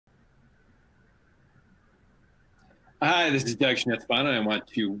Hi, this is Doug Schnetzbon, and I want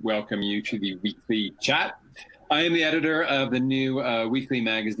to welcome you to the weekly chat. I am the editor of the new weekly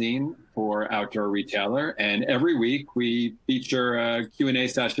magazine for Outdoor Retailer, and every week we feature a Q&A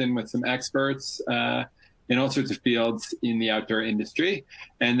session with some experts in all sorts of fields in the outdoor industry.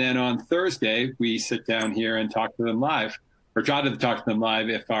 And then on Thursday, we sit down here and talk to them live, or try to talk to them live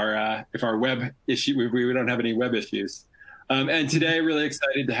if our web issue, we don't have any web issues. And today, really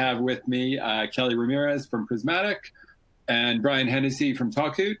excited to have with me Kelly Ramirez from Prismatic and Brian Hennessy from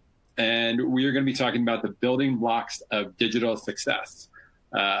Talkoot. And we are going to be talking about the building blocks of digital success,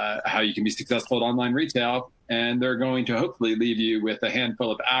 how you can be successful at online retail. And they're going to hopefully leave you with a handful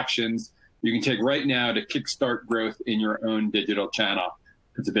of actions you can take right now to kickstart growth in your own digital channel.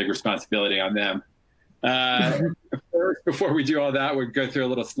 It's a big responsibility on them. First, before we do all that, we'll go through a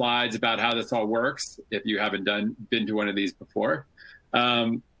little slides about how this all works, if you haven't been to one of these before.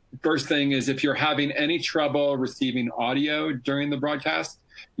 First thing is, if you're having any trouble receiving audio during the broadcast,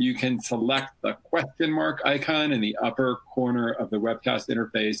 you can select the question mark icon in the upper corner of the webcast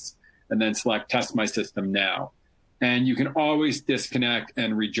interface and then select Test My System Now. And you can always disconnect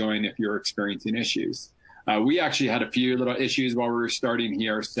and rejoin if you're experiencing issues. We actually had a few little issues while we were starting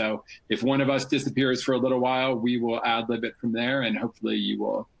here. So if one of us disappears for a little while, we will ad-lib it from there, and hopefully you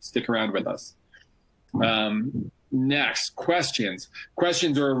will stick around with us. Next, questions.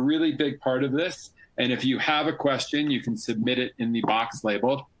 Questions are a really big part of this. And if you have a question, you can submit it in the box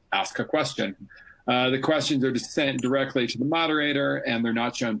labeled Ask a Question. The questions are just sent directly to the moderator, and they're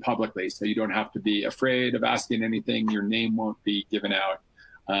not shown publicly. So you don't have to be afraid of asking anything. Your name won't be given out.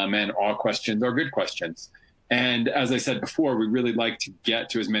 And all questions are good questions. And as I said before, we really like to get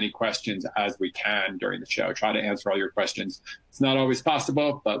to as many questions as we can during the show. Try to answer all your questions. It's not always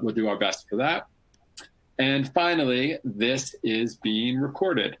possible, but we'll do our best for that. And finally, this is being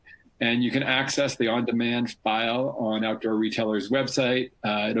recorded. And you can access the on-demand file on Outdoor Retailer's website.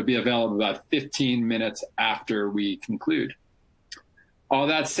 It'll be available about 15 minutes after we conclude. All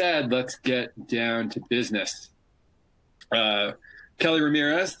that said, let's get down to business. Kelly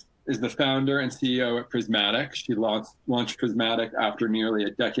Ramirez is the founder and CEO at Prismatic. She launched Prismatic after nearly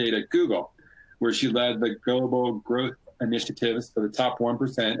a decade at Google, where she led the global growth initiatives for the top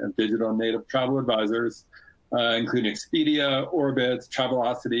 1% of digital native travel advisors, including Expedia, Orbitz,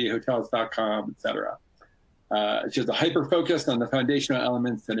 Travelocity, Hotels.com, etc. She has a hyper-focus on the foundational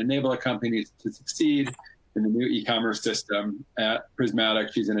elements that enable a company to succeed in the new e-commerce system. At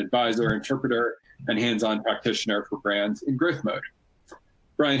Prismatic, she's an advisor, interpreter, and hands-on practitioner for brands in growth mode.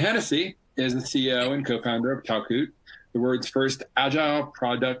 Brian Hennessy is the CEO and co-founder of Talkoot, the world's first agile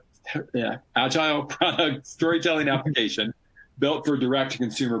product storytelling application built for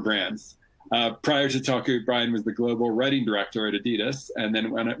direct-to-consumer brands. Prior to Talkoot, Brian was the global writing director at Adidas, and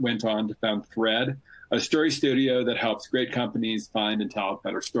then went on to found Thread, a story studio that helps great companies find and tell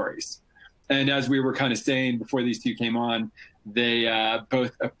better stories. And as we were kind of saying before these two came on, they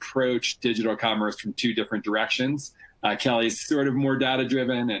both approach digital commerce from two different directions. Kelly's sort of more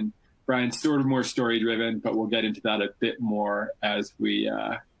data-driven, and Brian's sort of more story-driven, but we'll get into that a bit more as we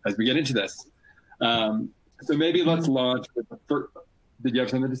get into this. So maybe let's launch with the first. Did you have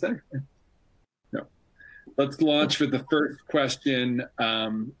something to say? No. Let's launch with the first question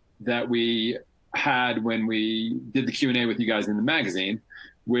that we had when we did the Q&A with you guys in the magazine,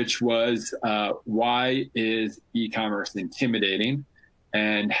 which was why is e-commerce intimidating?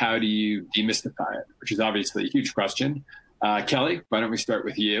 And how do you demystify it? Which is obviously a huge question. Kelly, why don't we start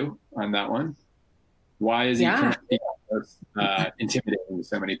with you on that one? Why is e-commerce intimidating to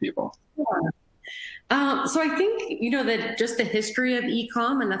so many people? So I think, that just the history of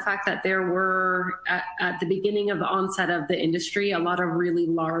e-com and the fact that there were, at the beginning of the onset of the industry, a lot of really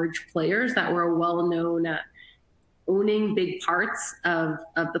large players that were well known at owning big parts of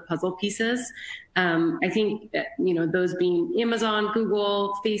the puzzle pieces. I think that, those being Amazon,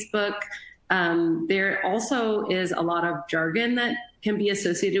 Google, Facebook, there also is a lot of jargon that can be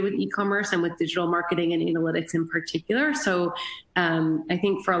associated with e-commerce and with digital marketing and analytics in particular. So I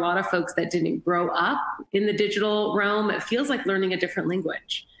think for a lot of folks that didn't grow up in the digital realm, it feels like learning a different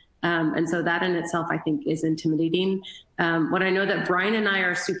language. And so that in itself, I think, is intimidating. What I know that Brian and I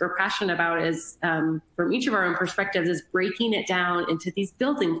are super passionate about is, from each of our own perspectives, is breaking it down into these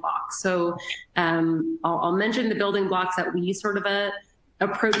building blocks. So I'll mention the building blocks that we sort of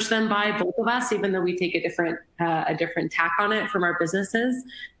approach them by, both of us, even though we take a different tack on it from our businesses.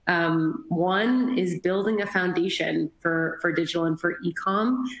 One is building a foundation for digital and for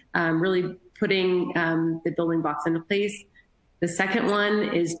e-com, really putting the building blocks into place. The second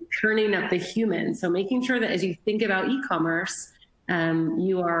one is turning up the human. So making sure that as you think about e-commerce,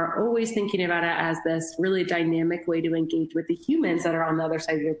 you are always thinking about it as this really dynamic way to engage with the humans that are on the other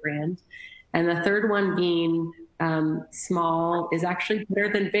side of your brand. And the third one being small is actually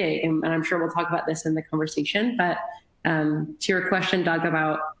better than big. And I'm sure we'll talk about this in the conversation. But to your question, Doug,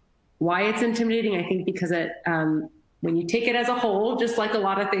 about why it's intimidating, I think because it, when you take it as a whole, just like a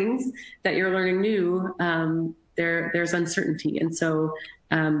lot of things that you're learning new, there's uncertainty. And so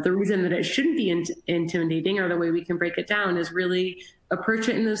the reason that it shouldn't be intimidating, or the way we can break it down, is really approach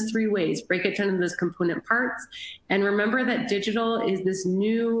it in those three ways. Break it down into those component parts. And remember that digital is this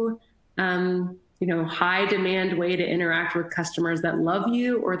new, high demand way to interact with customers that love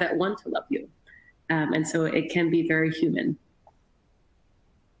you or that want to love you. And so it can be very human.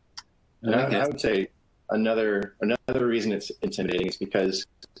 I would say another reason it's intimidating is because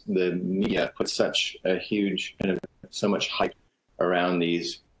the media puts such a huge so much hype around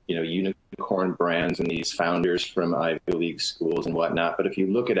these unicorn brands and these founders from Ivy League schools and whatnot. But if you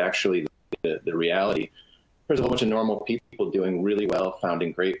look at actually the reality, there's a whole bunch of normal people doing really well,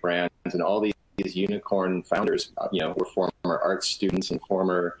 founding great brands, and all these unicorn founders, were former art students and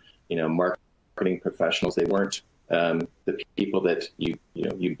former marketing professionals. They weren't the people that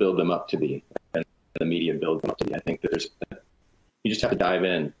you build them up to be, and the media builds them up to be. I think that you just have to dive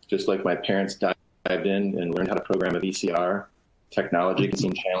in, just like my parents dived in and learned how to program a VCR. Technology can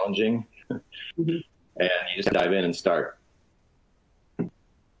seem challenging, and you just have to dive in and start.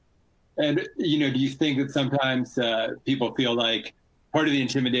 And do you think that sometimes people feel like part of the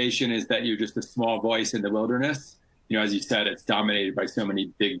intimidation is that you're just a small voice in the wilderness? As you said, it's dominated by so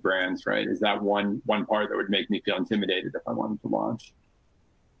many big brands, right? Is that one part that would make me feel intimidated if I wanted to launch?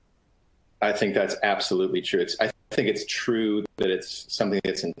 I think that's absolutely true. I think it's true that it's something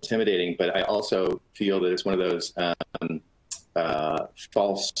that's intimidating, but I also feel that it's one of those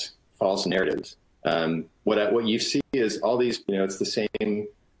false narratives. What you see is all these, it's the same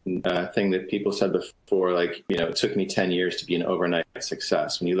thing that people said before, like, it took me 10 years to be an overnight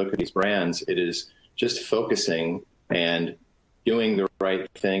success. When you look at these brands, it is just focusing and doing the right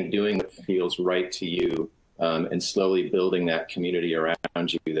thing, doing what feels right to you, and slowly building that community around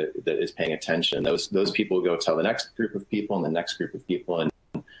you that is paying attention. Those people go tell the next group of people and the next group of people, and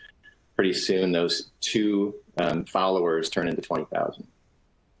pretty soon those two followers turn into 20,000.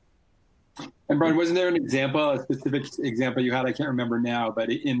 And Brian, wasn't there a specific example you had? I can't remember now, but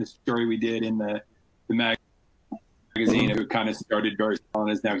in the story we did in the magazine, it kind of started very small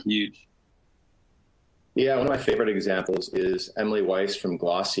and is now huge. Yeah, one of my favorite examples is Emily Weiss from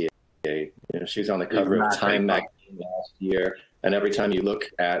Glossier. She was on the cover of Time magazine last year, and every time you look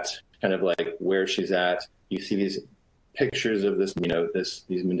at kind of like where she's at, you see these pictures of this,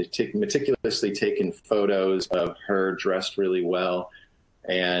 these meticulously taken photos of her dressed really well.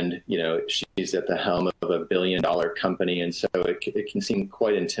 And, she's at the helm of $1 billion company. And so it can seem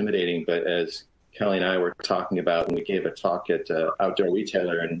quite intimidating. But as Kelly and I were talking about when we gave a talk at Outdoor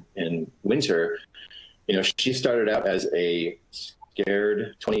Retailer in winter, she started out as a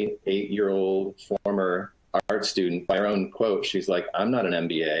scared 28-year-old former art student. By her own quote, she's like, "I'm not an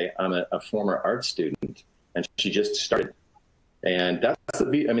MBA, I'm a former art student." And she just started. And that's the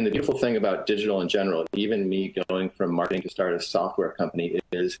beautiful thing about digital in general, even me going from marketing to start a software company,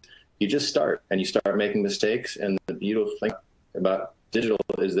 is you just start and you start making mistakes. And the beautiful thing about digital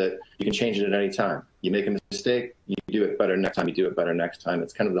is that you can change it at any time. You make a mistake, you do it better next time, you do it better next time.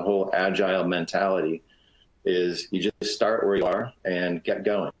 It's kind of the whole agile mentality, is you just start where you are and get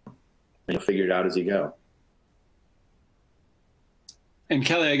going, and you'll figure it out as you go. And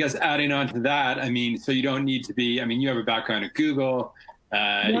Kelly, I guess adding on to that, so you don't need to be, you have a background at Google,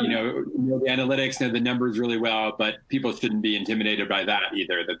 you know the analytics, know the numbers really well, but people shouldn't be intimidated by that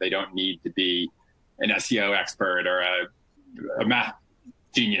either, that they don't need to be an SEO expert or a math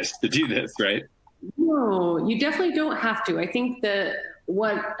genius to do this, right? No, you definitely don't have to. I think that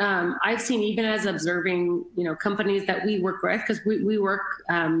what I've seen, even as observing, companies that we work with, because we work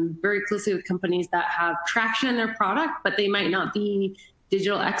very closely with companies that have traction in their product, but they might not be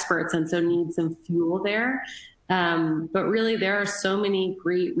digital experts, and so need some fuel there. But really, there are so many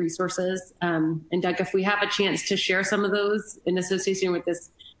great resources. And Doug, if we have a chance to share some of those in association with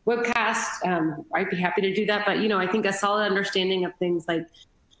this webcast, I'd be happy to do that. But, I think a solid understanding of things like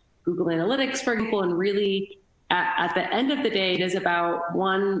Google Analytics, for example, and really at the end of the day, it is about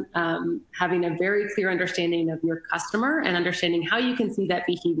having a very clear understanding of your customer and understanding how you can see that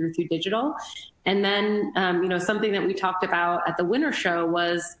behavior through digital. And then, something that we talked about at the Winter Show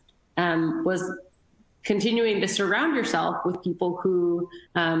was continuing to surround yourself with people who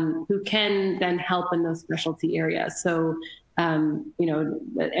can then help in those specialty areas. So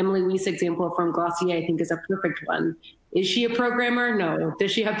The Emily Weiss example from Glossier, I think, is a perfect one. Is she a programmer? No.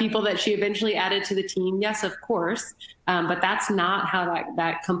 Does she have people that she eventually added to the team? Yes, of course. But that's not how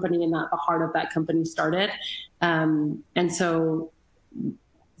that company and not the heart of that company started. I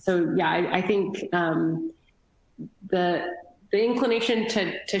think the inclination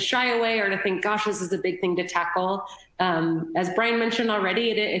to shy away or to think, gosh, this is a big thing to tackle. As Brian mentioned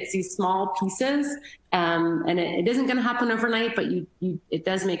already, it's these small pieces, and it isn't going to happen overnight, but it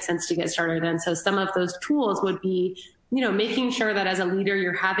does make sense to get started. And so some of those tools would be, making sure that as a leader,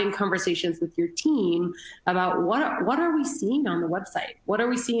 you're having conversations with your team about what are we seeing on the website? What are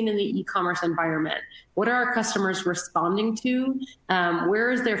we seeing in the e-commerce environment? What are our customers responding to?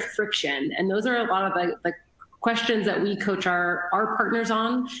 Where is there friction? And those are a lot of the questions that we coach our partners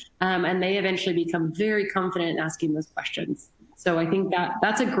on, and they eventually become very confident in asking those questions. So I think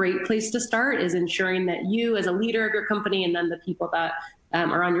that's a great place to start, is ensuring that you as a leader of your company, and then the people that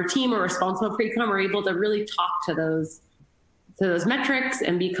are on your team or responsible for e-com, are able to really talk to those metrics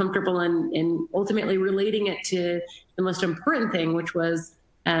and be comfortable in ultimately relating it to the most important thing, which was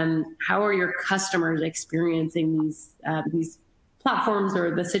how are your customers experiencing these platforms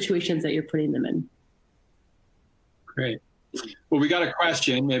or the situations that you're putting them in. Great. Well, we got a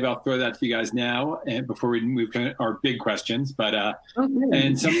question. Maybe I'll throw that to you guys now, and before we move to our big questions. But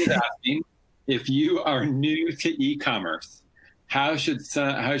and someone's asking, if you are new to e-commerce, how should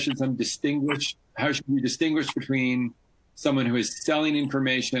we distinguish between someone who is selling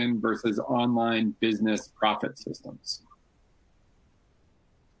information versus online business profit systems?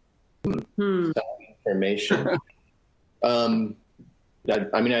 Information.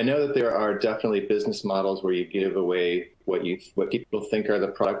 I know that there are definitely business models where you give away what people think are the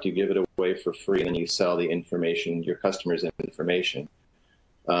product, you give it away for free, and then you sell the information, your customers' information.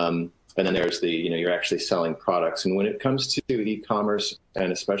 And then there's you're actually selling products. And when it comes to e-commerce,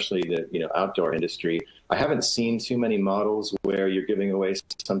 and especially the outdoor industry, I haven't seen too many models where you're giving away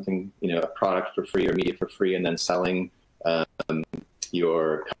something, a product for free or media for free, and then selling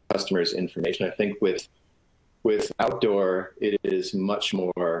your customers' information. I think with outdoor, it is much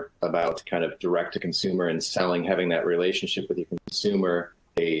more about kind of direct to consumer and selling, having that relationship with your consumer,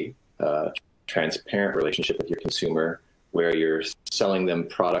 a transparent relationship with your consumer, where you're selling them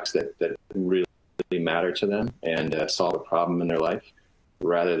products that really matter to them and solve a problem in their life,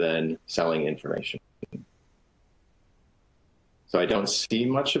 rather than selling information. So I don't see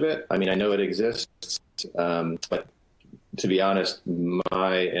much of it. I mean, I know it exists, but to be honest,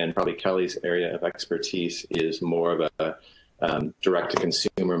 my and probably Kelly's area of expertise is more of a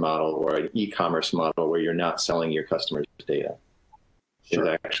direct-to-consumer model or an e-commerce model where you're not selling your customers' data. Sure.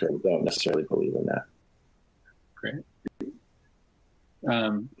 I actually don't necessarily believe in that. Great.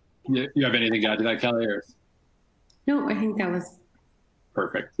 You have anything to add to that, Kelly? Or? No, I think that was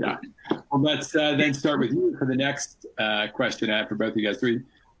perfect. Yeah. Well, let's then start with you for the next question I have for both of you guys. We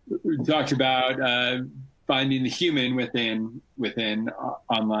talked about finding the human within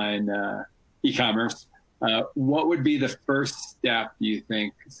online e-commerce. What would be the first step you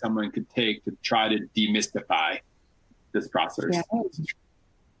think someone could take to try to demystify this process?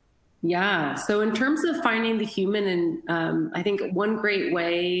 Yeah. So in terms of finding the human, and I think one great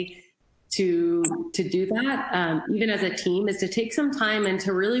way to do that, even as a team, is to take some time and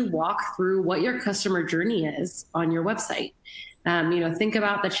to really walk through what your customer journey is on your website. Think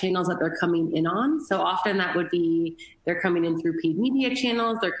about the channels that they're coming in on. So often that would be they're coming in through paid media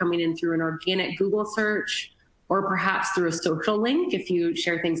channels, they're coming in through an organic Google search, or perhaps through a social link if you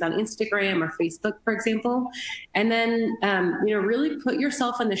share things on Instagram or Facebook, for example. And then, really put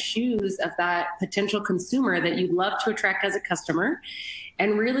yourself in the shoes of that potential consumer that you'd love to attract as a customer,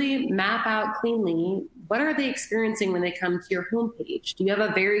 and really map out cleanly, what are they experiencing when they come to your homepage? Do you have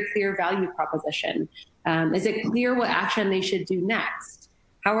a very clear value proposition? Is it clear what action they should do next?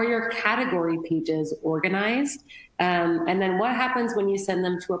 How are your category pages organized? And then what happens when you send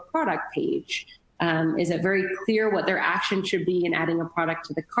them to a product page? Is it very clear what their action should be in adding a product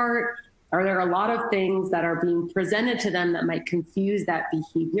to the cart? Are there a lot of things that are being presented to them that might confuse that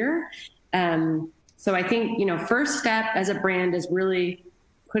behavior? So I think, first step as a brand is really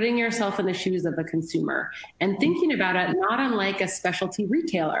putting yourself in the shoes of a consumer and thinking about it not unlike a specialty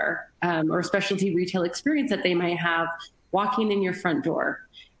retailer or specialty retail experience that they might have walking in your front door.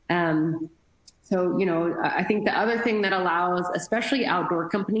 So, I think the other thing that allows, especially outdoor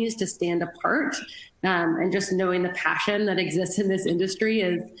companies, to stand apart and just knowing the passion that exists in this industry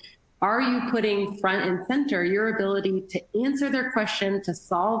is, are you putting front and center your ability to answer their question, to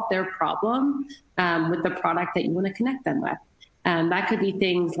solve their problem with the product that you want to connect them with? That could be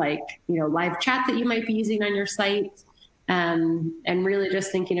things like, live chat that you might be using on your site. and really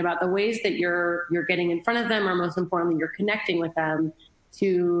just thinking about the ways that you're getting in front of them, or most importantly, you're connecting with them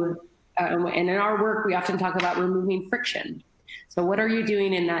to, and in our work, we often talk about removing friction. So what are you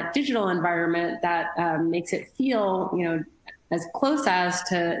doing in that digital environment that makes it feel, as close as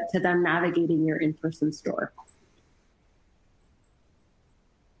to them navigating your in-person store?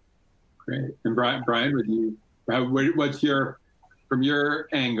 Great. And Brian, from your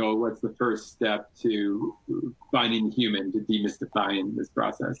angle, what's the first step to finding human, to demystifying this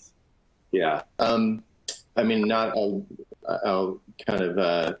process? Yeah. I'll kind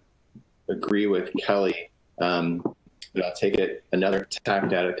of agree with Kelly, but I'll take it another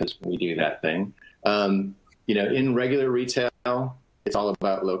tack at it because we do that thing. In regular retail, it's all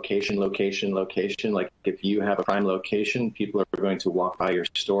about location. Like if you have a prime location, people are going to walk by your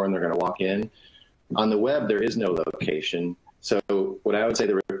store and they're going to walk in. On the web, there is no location. So what I would say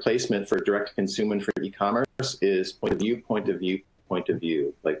the replacement for direct-to-consumer and for e-commerce is point of view.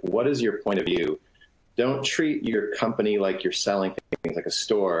 Like, what is your point of view? Don't treat your company like you're selling things like a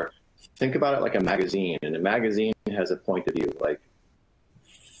store. Think about it like a magazine, and a magazine has a point of view. Like,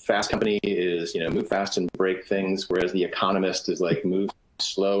 Fast Company is, move fast and break things, whereas The Economist is like move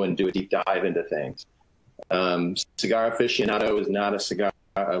slow and do a deep dive into things. Cigar Aficionado is not a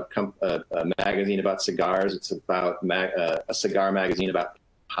magazine about cigars. It's about a cigar magazine about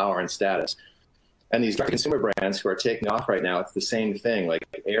power and status. And these direct-to-consumer brands who are taking off right now, it's the same thing. Like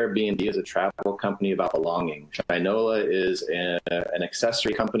Airbnb is a travel company about belonging. Shinola is an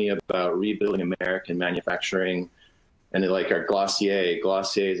accessory company about rebuilding American manufacturing. And like our Glossier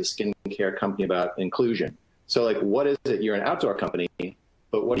is a skincare company about inclusion. So like, what is it? You're an outdoor company,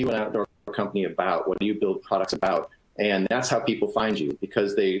 but what are you an outdoor company about? What do you build products about? And that's how people find you,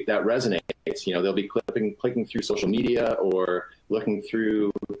 because that resonates. They'll be clicking through social media or looking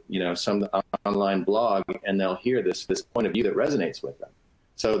through, some online blog, and they'll hear this point of view that resonates with them.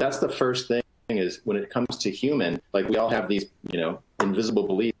 So that's the first thing, is when it comes to human, like we all have these, invisible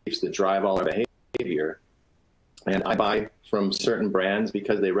beliefs that drive all our behavior. And I buy from certain brands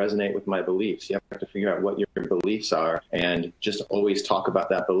because they resonate with my beliefs. You have to figure out what your beliefs are and just always talk about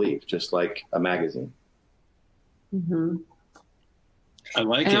that belief, just like a magazine. Mm-hmm. I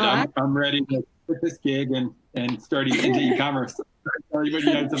like it. I'm ready to quit this gig and start into e-commerce. Sorry, but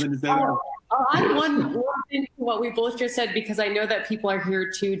you had something to say there. I'll add one thing to what we both just said, because I know that people are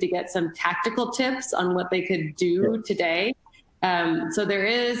here too to get some tactical tips on what they could do today. So there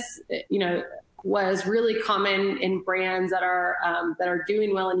is, what is really common in brands that are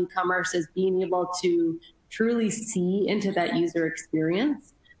doing well in e-commerce is being able to truly see into that user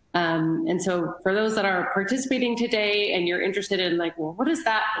experience. And so for those that are participating today and you're interested in like, well, what does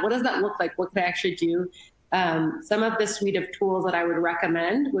that look like? What could I actually do? Some of the suite of tools that I would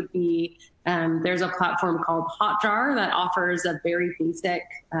recommend would be, there's a platform called Hotjar that offers a very basic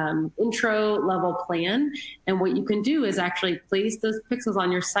intro level plan. And what you can do is actually place those pixels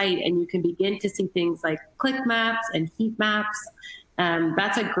on your site, and you can begin to see things like click maps and heat maps.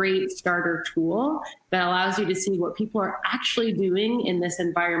 That's a great starter tool that allows you to see what people are actually doing in this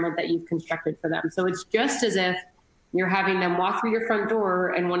environment that you've constructed for them. So it's just as if you're having them walk through your front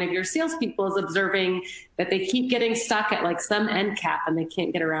door and one of your salespeople is observing that they keep getting stuck at like some end cap and they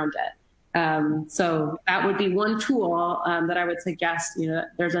can't get around it. So that would be one tool that I would suggest.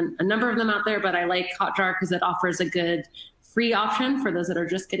 There's a number of them out there, but I like Hotjar because it offers a good free option for those that are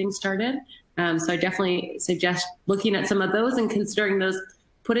just getting started. So I definitely suggest looking at some of those and considering those,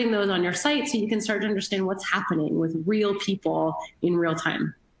 putting those on your site so you can start to understand what's happening with real people in real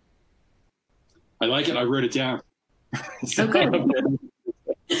time. I like it. I wrote it down. So good.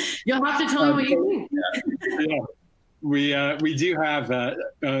 You'll have to tell me what you think. Yeah. We do have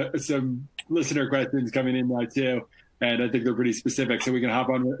some listener questions coming in now too, and I think they're pretty specific, so we can hop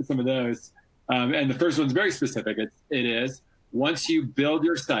on some of those. And the first one's very specific. It is, once you build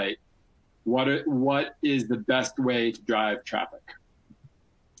your site, what is the best way to drive traffic?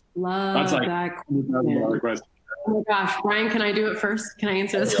 Love That's like that question. Oh my gosh, Brian, can I do it first? Can I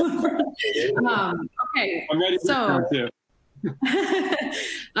answer this one first? Okay. I'm ready to too.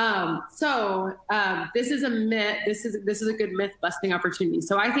 This is a myth. This is a good myth busting opportunity.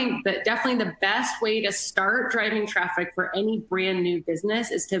 So I think that definitely the best way to start driving traffic for any brand new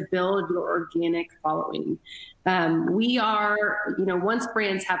business is to build your organic following. Once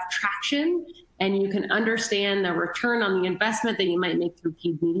brands have traction and you can understand the return on the investment that you might make through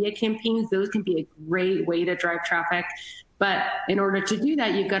paid media campaigns, those can be a great way to drive traffic. But in order to do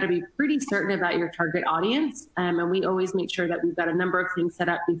that, you've got to be pretty certain about your target audience. And we always make sure that we've got a number of things set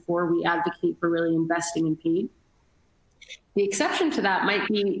up before we advocate for really investing in paid. The exception to that might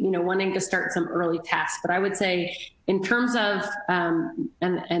be, wanting to start some early tests. But I would say in terms of, and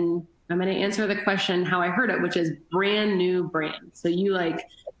I'm going to answer the question how I heard it, which is brand new brand. So you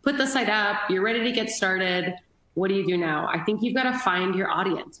put the site up, you're ready to get started. What do you do now? I think you've got to find your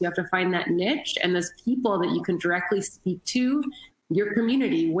audience. You have to find that niche and those people that you can directly speak to, your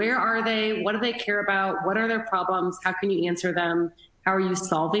community. Where are they? What do they care about? What are their problems? How can you answer them? How are you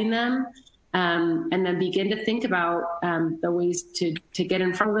solving them? And then begin to think about the ways to get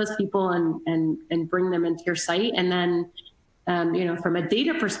in front of those people and bring them into your site. And then, from a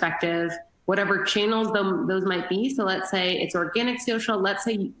data perspective, whatever channels those might be. So let's say it's organic social. Let's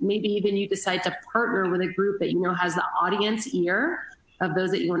say maybe even you decide to partner with a group that has the audience ear of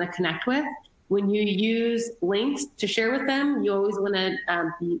those that you want to connect with. When you use links to share with them, you always want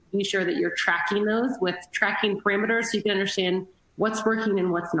to be sure that you're tracking those with tracking parameters so you can understand what's working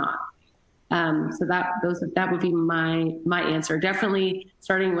and what's not. So that would be my answer. Definitely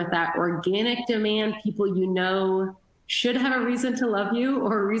starting with that organic demand, people should have a reason to love you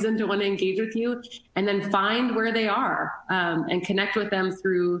or a reason to want to engage with you, and then find where they are and connect with them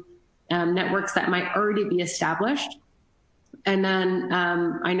through networks that might already be established. And then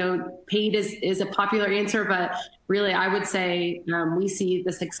I know paid is a popular answer, but really I would say we see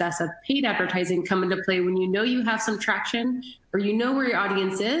the success of paid advertising come into play when you have some traction or where your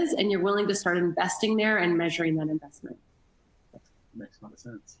audience is and you're willing to start investing there and measuring that investment. That makes a lot of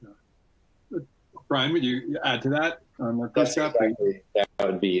sense. Yeah. Brian, would you add to that? That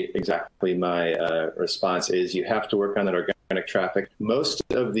would be exactly my response is you have to work on that organic traffic. Most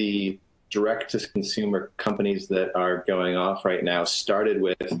of the direct-to-consumer companies that are going off right now started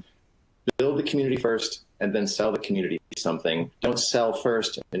with build the community first and then sell the community something. Don't sell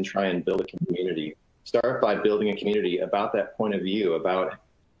first and try and build a community. Start by building a community about that point of view, about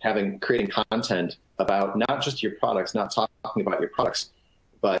creating content about not just your products, not talking about your products,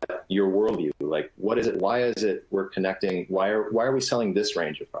 but your worldview. Like, what is it? Why is it we're connecting? Why are we selling this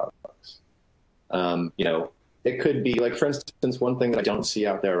range of products? It could be like, for instance, one thing that I don't see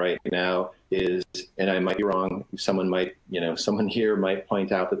out there right now is, and I might be wrong, someone here might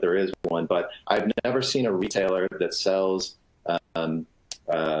point out that there is one, but I've never seen a retailer that sells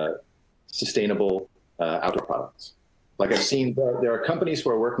sustainable outdoor products. Like I've seen, there are companies who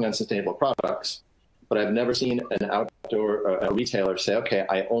are working on sustainable products, but I've never seen an outdoor a retailer say, okay,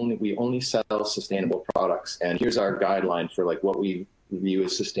 we only sell sustainable products, and here's our guideline for what we view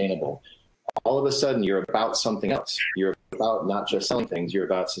as sustainable. All of a sudden, you're about something else. You're about not just selling things, you're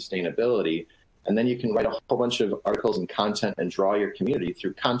about sustainability. And then you can write a whole bunch of articles and content and draw your community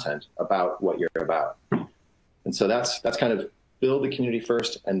through content about what you're about. And so that's kind of build the community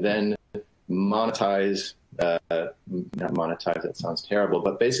first and then monetize, not monetize, that sounds terrible,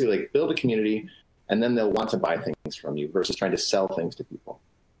 but basically build a community and then they'll want to buy things from you versus trying to sell things to people.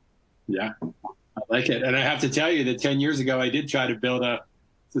 Yeah, I like it. And I have to tell you that 10 years ago, I did try to build a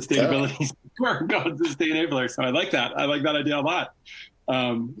sustainability score called Sustainabler. So I like that. I like that idea a lot.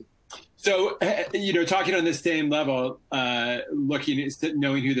 So, talking on this same level, looking at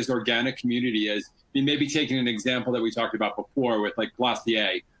knowing who this organic community is, maybe taking an example that we talked about before with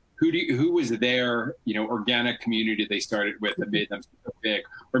Glossier, who was their, organic community they started with that made them so big?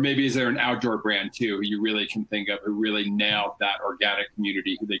 Or maybe is there an outdoor brand too, who you really can think of who really nailed that organic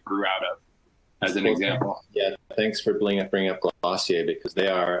community who they grew out of? As an example. Yeah, thanks for bringing up Glossier, because they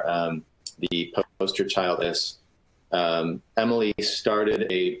are the poster child of this. Emily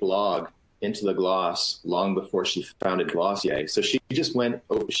started a blog, Into the Gloss, long before she founded Glossier. So she just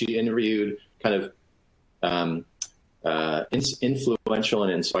she interviewed kind of influential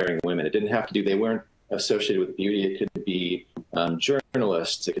and inspiring women. It didn't have to they weren't associated with beauty. It could be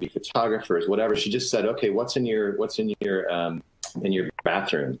journalists, it could be photographers, whatever. She just said, okay, what's in your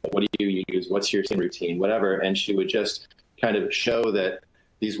bathroom? What do you use? What's your skin routine? Whatever. And she would just kind of show that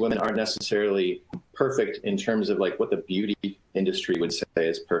these women aren't necessarily perfect in terms of what the beauty industry would say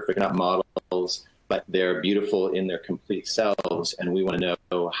is perfect, not models, but they're beautiful in their complete selves. And we want to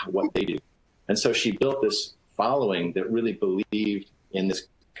know what they do. And so she built this following that really believed in this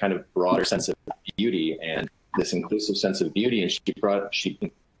kind of broader sense of beauty and this inclusive sense of beauty. And she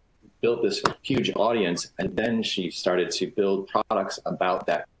built this huge audience, and then she started to build products about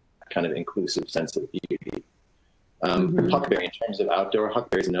that kind of inclusive sense of beauty. Huckberry, in terms of outdoor,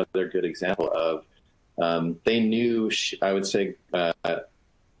 Huckberry is another good example of they knew. I would say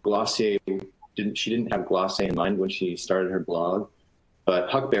Glossier didn't have Glossier in mind when she started her blog, but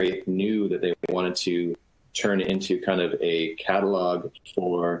Huckberry knew that they wanted to turn it into kind of a catalog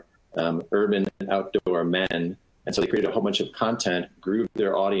for urban outdoor men. And so they created a whole bunch of content, grew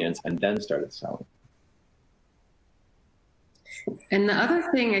their audience, and then started selling. And the other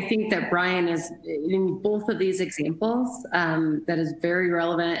thing I think that Brian is in both of these examples that is very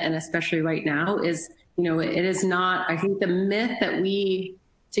relevant, and especially right now, is, it is not, I think the myth that we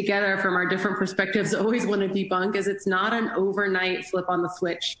together from our different perspectives always want to debunk is it's not an overnight flip on the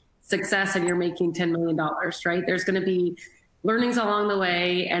switch success and you're making $10 million, right? There's going to be learnings along the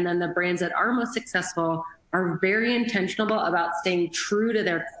way. And then the brands that are most successful are very intentional about staying true to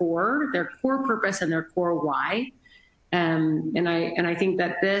their core purpose and their core why. And I think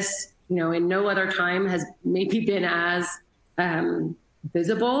that this, in no other time has maybe been as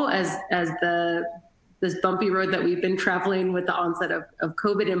visible as this bumpy road that we've been traveling with the onset of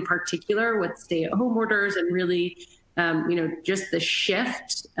COVID in particular, with stay-at-home orders and really, just the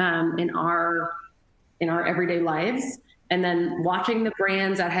shift in our everyday lives. And then watching the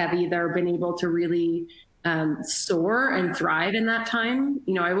brands that have either been able to really soar and thrive in that time.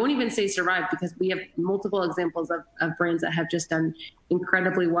 I won't even say survive, because we have multiple examples of brands that have just done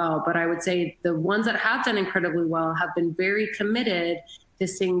incredibly well. But I would say the ones that have done incredibly well have been very committed to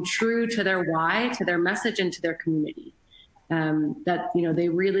staying true to their why, to their message, and to their community. That, they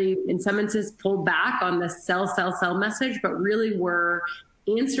really, in some instances, pulled back on the sell message, but really were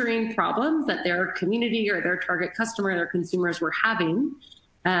answering problems that their community or their target customer, their consumers were having.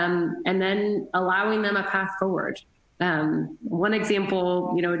 And then allowing them a path forward. One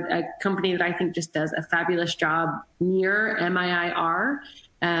example, a company that I think just does a fabulous job, Mir, MIIR.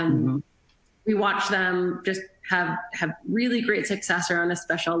 We watch them just have really great success around a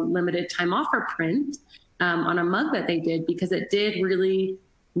special limited time offer print on a mug that they did, because it did really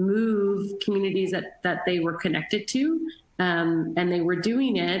move communities that they were connected to. And they were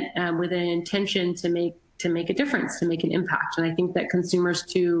doing it with an intention to make a difference, to make an impact. And I think that consumers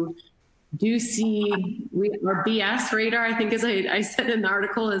too do see our BS radar, I think, as I said in the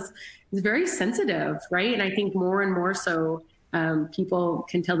article, is very sensitive, right? And I think more and more so, people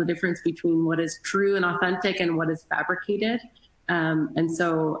can tell the difference between what is true and authentic and what is fabricated. And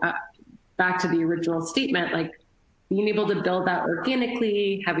so back to the original statement, like being able to build that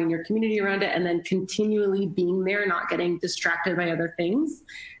organically, having your community around it, and then continually being there, not getting distracted by other things,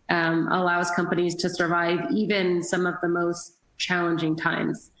 allows companies to survive even some of the most challenging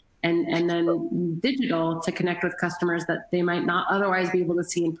times. And then digital to connect with customers that they might not otherwise be able to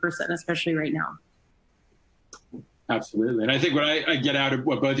see in person, especially right now. Absolutely. And I think what I get out of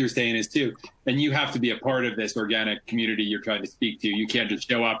what both you're saying is too, and you have to be a part of this organic community you're trying to speak to. You can't just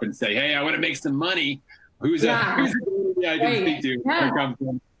show up and say, hey, I want to make some money. Who's that community I can speak to? Yeah. Come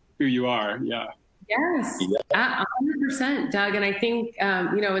from who you are. Yeah. Yes, 100%, Doug. And I think,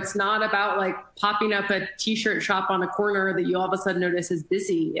 it's not about like popping up a t-shirt shop on a corner that you all of a sudden notice is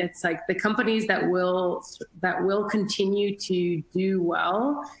busy. It's like the companies that will continue to do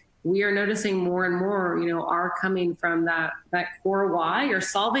well, we are noticing more and more, are coming from that core why, or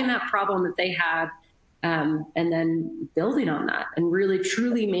solving that problem that they had, and then building on that and really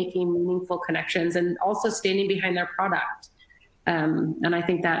truly making meaningful connections and also standing behind their product. And I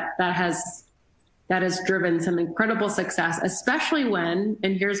think that has driven some incredible success, especially when,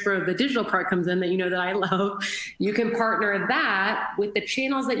 and here's where the digital part comes in that that I love, you can partner that with the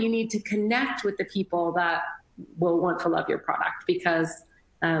channels that you need to connect with the people that will want to love your product. Because,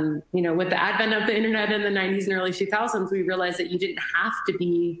 with the advent of the internet in the 90s and early 2000s, we realized that you didn't have to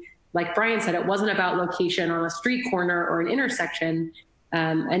be, like Brian said, it wasn't about location on a street corner or an intersection.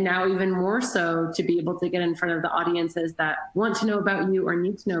 And now even more so, to be able to get in front of the audiences that want to know about you or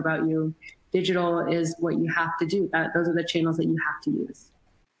need to know about you, digital is what you have to do. Those are the channels that you have to use.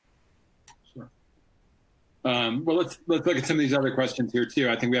 Sure. Well, let's look at some of these other questions here too.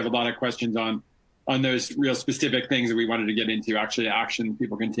 I think we have a lot of questions on those real specific things that we wanted to get into, actually action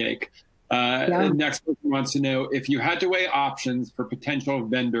people can take. The next person wants to know, if you had to weigh options for potential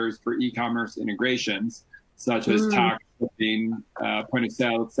vendors for e-commerce integrations, such as tax, shipping, point of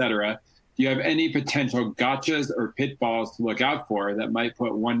sale, et cetera, do you have any potential gotchas or pitfalls to look out for that might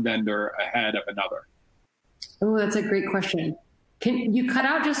put one vendor ahead of another? Oh, that's a great question. Can you cut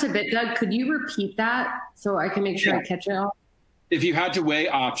out just a bit, Doug? Could you repeat that so I can make sure I catch it all? If you had to weigh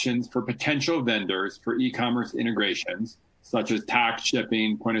options for potential vendors for e-commerce integrations, such as tax,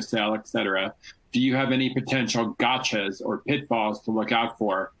 shipping, point of sale, et cetera, do you have any potential gotchas or pitfalls to look out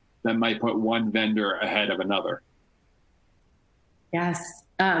for that might put one vendor ahead of another? Yes.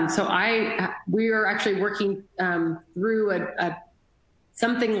 So we are actually working through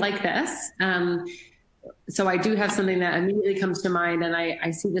something like this. So I do have something that immediately comes to mind, and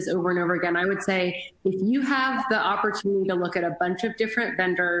I see this over and over again. I would say if you have the opportunity to look at a bunch of different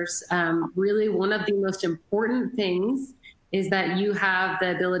vendors, really one of the most important things is that you have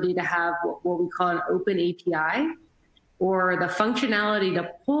the ability to have what we call an open API. or the functionality to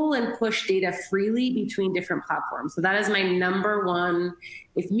pull and push data freely between different platforms. So that is my number one.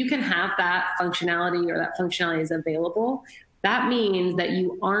 If you can have that functionality, or that functionality is available, that means that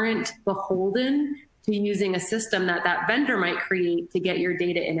you aren't beholden to using a system that that vendor might create to get your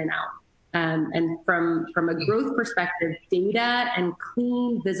data in and out. And from a growth perspective, data and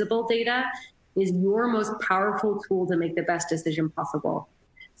clean, visible data is your most powerful tool to make the best decision possible.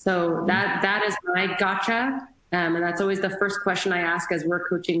 So that is my gotcha. And that's always the first question I ask as we're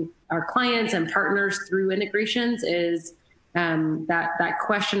coaching our clients and partners through integrations is that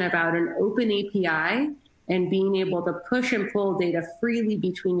question about an open API and being able to push and pull data freely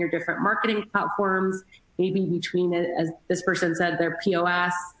between your different marketing platforms, maybe between, as this person said, their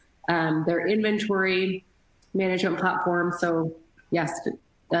POS, their inventory management platform. So yes,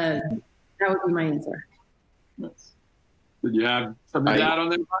 that would be my answer. Did you have something to add on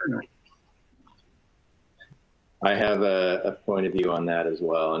that, partner? I have a point of view on that as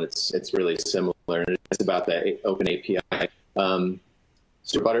well, and it's really similar. And it's about the open API.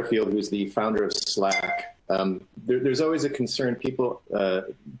 Stuart Butterfield, who's the founder of Slack, there's always a concern. People,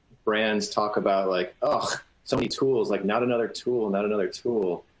 brands talk about like, oh, so many tools, like not another tool, not another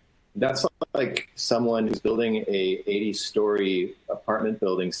tool. That's like someone who's building a 80-story apartment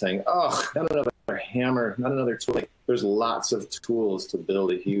building saying, oh, not another hammer, not another tool. Like, there's lots of tools to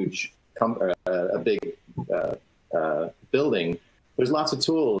build a huge, a big building. There's lots of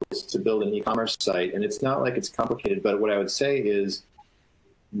tools to build an e-commerce site, and it's not like it's complicated. But what I would say is,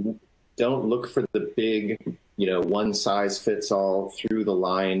 don't look for the big, one-size-fits-all through the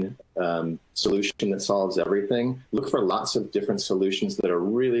line solution that solves everything. Look for lots of different solutions that are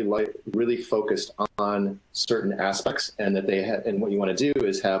really focused on certain aspects, and that they have. And what you want to do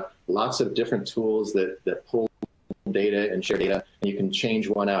is have lots of different tools that pull data and share data, and you can change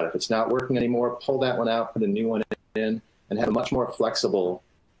one out. If it's not working anymore, pull that one out, put a new one in, and have a much more flexible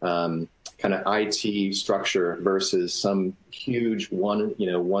kind of IT structure versus some huge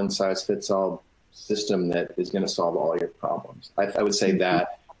one-size-fits-all system that is going to solve all your problems. I would say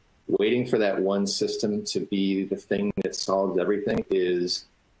that waiting for that one system to be the thing that solves everything is,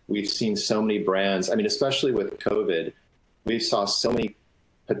 we've seen so many brands, I mean, especially with COVID, we saw so many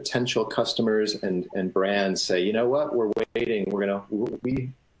potential customers and brands say, you know what, we're waiting.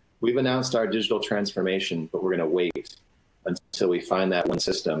 We've announced our digital transformation, but we're going to wait until we find that one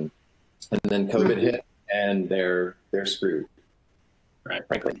system. And then COVID hit, and they're screwed. Right.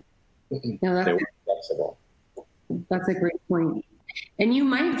 Frankly, No, they weren't flexible. That's a great point. And you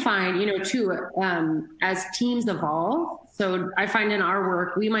might find, too, as teams evolve. So I find in our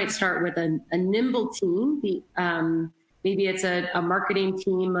work, we might start with a nimble team. Maybe it's a marketing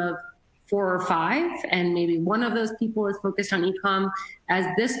team of 4 or 5, and maybe one of those people is focused on e-com. As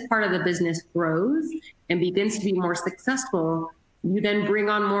this part of the business grows and begins to be more successful, you then bring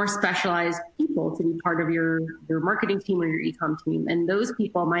on more specialized people to be part of your marketing team or your e-com team. And those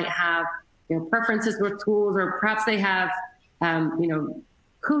people might have preferences with tools, or perhaps they have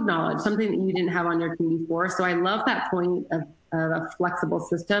code knowledge, something that you didn't have on your team before. So I love that point of a flexible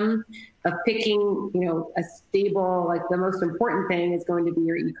system, of picking, a stable, like the most important thing is going to be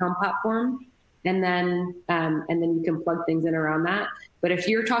your e-com platform. And then you can plug things in around that. But if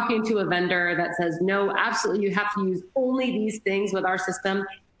you're talking to a vendor that says, no, absolutely, you have to use only these things with our system,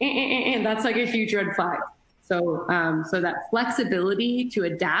 that's like a huge red flag. So that flexibility to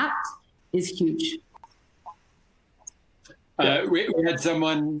adapt is huge. We had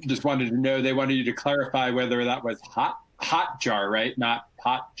someone just wanted to know, they wanted you to clarify whether that was hot jar, right? Not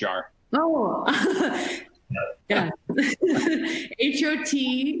pot jar. Oh, yeah.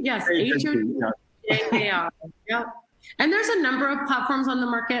 H-O-T, yes, H-O-T-J-A-R. Yeah. And there's a number of platforms on the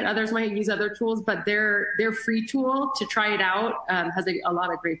market. Others might use other tools, but their free tool to try it out has a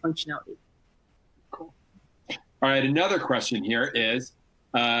lot of great functionality. Cool. All right, another question here is,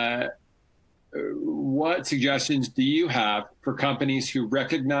 what suggestions do you have for companies who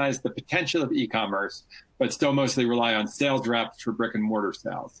recognize the potential of e-commerce, but still mostly rely on sales reps for brick and mortar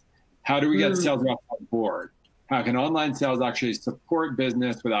sales? How do we get sales reps on board? How can online sales actually support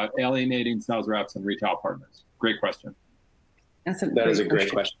business without alienating sales reps and retail partners? Great question. That is a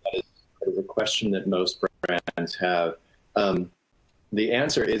great question. That is a question that most brands have. The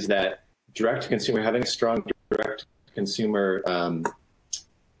answer is that direct-to-consumer, having a strong direct-to-consumer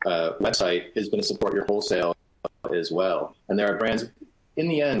website is going to support your wholesale as well. And there are brands, in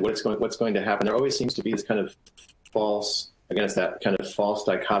the end, what's going to happen, there always seems to be this kind of false, again, it's that kind of false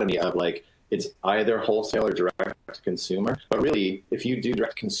dichotomy of like, it's either wholesale or direct to consumer. But really, if you do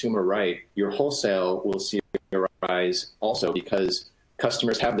direct to consumer right, your wholesale will see a rise also, because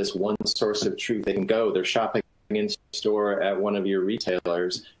customers have this one source of truth. They can go, they're shopping in store at one of your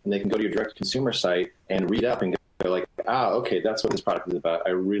retailers, and they can go to your direct consumer site and read up and go like, okay, that's what this product is about.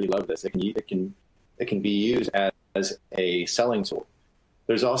 I really love this. It can be used as a selling tool.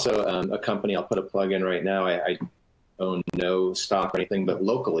 There's also a company, I'll put a plug in right now. I own no stock or anything, but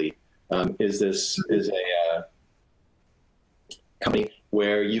locally is a company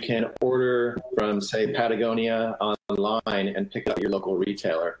where you can order from, say, Patagonia online and pick up your local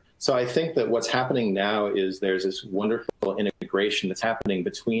retailer. So I think that what's happening now is there's this wonderful integration that's happening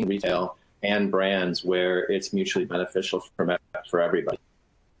between retail and brands where it's mutually beneficial for everybody.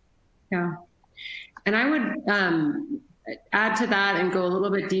 Yeah. And I would add to that and go a little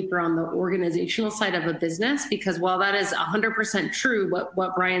bit deeper on the organizational side of a business, because while that is 100% true,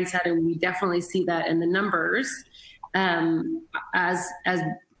 what Brian said, and we definitely see that in the numbers, as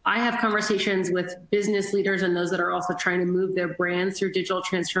I have conversations with business leaders and those that are also trying to move their brands through digital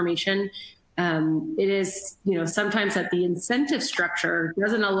transformation, it is, sometimes that the incentive structure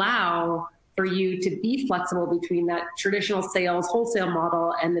doesn't allow for you to be flexible between that traditional sales wholesale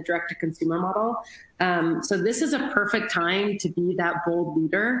model and the direct to consumer model. So this is a perfect time to be that bold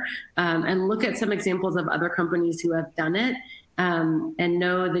leader and look at some examples of other companies who have done it. And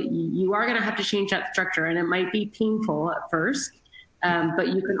know that you are going to have to change that structure, and it might be painful at first, but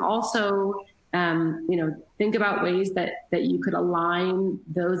you can also, think about ways that you could align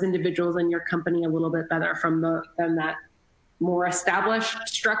those individuals in your company a little bit better from that more established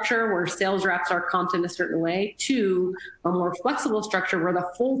structure where sales reps are comped in a certain way to a more flexible structure where the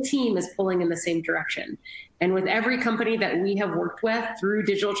full team is pulling in the same direction. And with every company that we have worked with through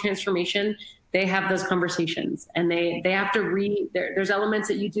digital transformation, they have those conversations, and they have to there's elements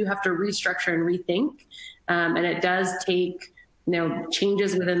that you do have to restructure and rethink. And it does take,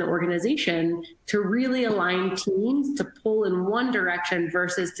 changes within the organization to really align teams to pull in one direction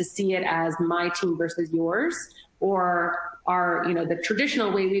versus to see it as my team versus yours, or the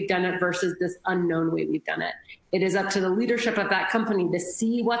traditional way we've done it versus this unknown way we've done it. It is up to the leadership of that company to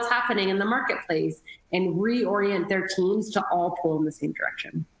see what's happening in the marketplace and reorient their teams to all pull in the same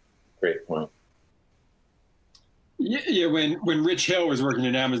direction. Great point. Yeah, when Rich Hill was working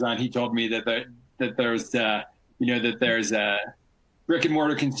at Amazon, he told me that there's a brick and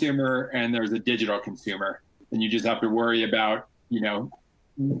mortar consumer and there's a digital consumer, and you just have to worry about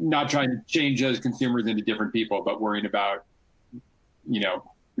not trying to change those consumers into different people, but worrying about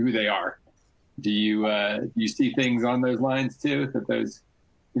who they are. Do you see things on those lines too, that those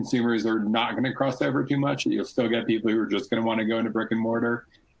consumers are not going to cross over too much, that you'll still get people who are just going to want to go into brick and mortar,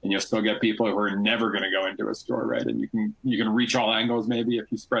 and you'll still get people who are never going to go into a store, right? And you can reach all angles maybe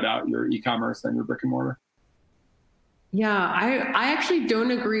if you spread out your e-commerce and your brick and mortar. Yeah, I actually don't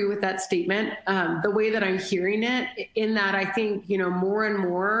agree with that statement, the way that I'm hearing it, in that I think, more and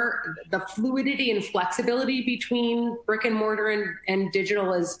more the fluidity and flexibility between brick and mortar and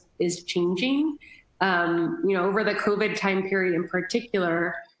digital is changing. Over the COVID time period in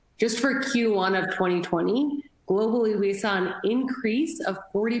particular, just for Q1 of 2020, globally, we saw an increase of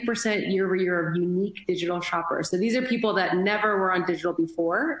 40% year over year of unique digital shoppers. So these are people that never were on digital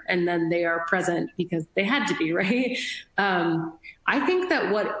before, and then they are present because they had to be, right? I think that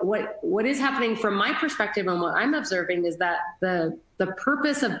what is happening from my perspective and what I'm observing is that the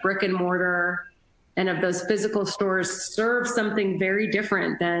purpose of brick and mortar and of those physical stores serve something very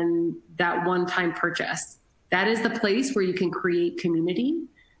different than that one-time purchase. That is the place where you can create community,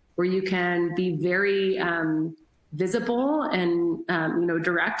 where you can be very visible and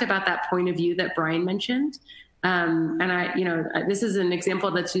direct about that point of view that Brian mentioned. And this is an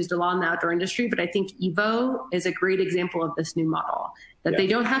example that's used a lot in the outdoor industry, but I think Evo is a great example of this new model, that they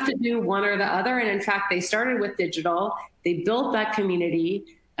don't have to do one or the other. And in fact, they started with digital, they built that community,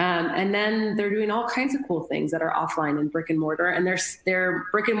 and then they're doing all kinds of cool things that are offline in brick and mortar, and their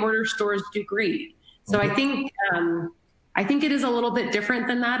brick and mortar stores do great. So I think it is a little bit different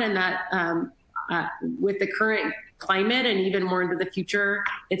than that, and that with the current climate and even more into the future,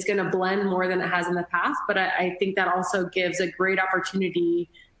 it's going to blend more than it has in the past. But I think that also gives a great opportunity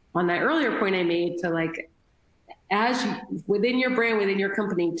on that earlier point I made to within your brand, within your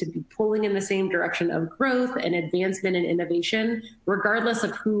company, to be pulling in the same direction of growth and advancement and innovation, regardless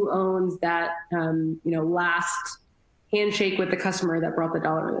of who owns that, last handshake with the customer that brought the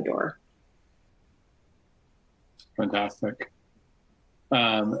dollar in the door. Fantastic.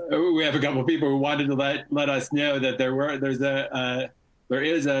 We have a couple of people who wanted to let us know that there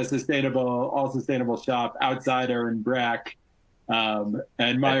is a sustainable shop, Outsider in Brack,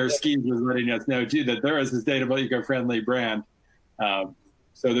 and Meyer Skis was letting us know too that they're a sustainable, eco-friendly brand. So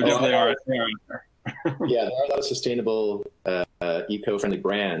there definitely are there. Yeah, there are a lot of sustainable, eco-friendly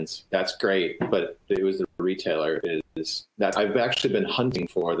brands. That's great, but it was the retailer is that I've actually been hunting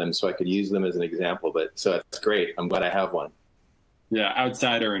for them so I could use them as an example. But so that's great. I'm glad I have one. Yeah,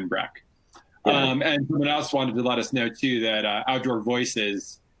 Outsider and Breck. Yeah. And someone else wanted to let us know too that Outdoor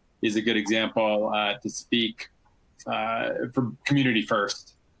Voices is a good example to speak for community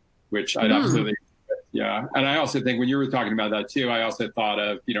first, which I'd absolutely, yeah. And I also think when you were talking about that too, I also thought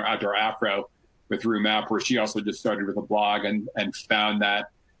of, Outdoor Afro with Rue Map, where she also just started with a blog and found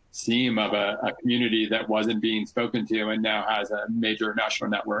that seam of a community that wasn't being spoken to and now has a major national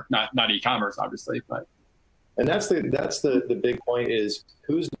network, not e-commerce obviously, but. And that's the big point is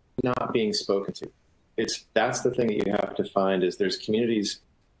who's not being spoken to. That's the thing that you have to find is there's communities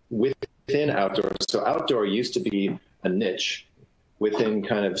within outdoor. So outdoor used to be a niche within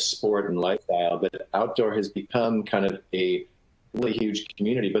kind of sport and lifestyle, but outdoor has become kind of a really huge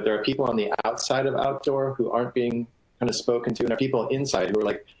community. But there are people on the outside of outdoor who aren't being kind of spoken to, and there are people inside who are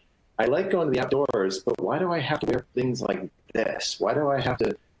like, I like going to the outdoors, but why do I have to wear things like this? Why do I have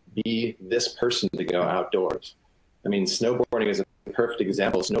to be this person to go outdoors? I mean, snowboarding is a perfect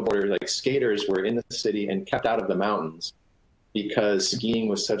example. Snowboarders, like skaters, were in the city and kept out of the mountains because skiing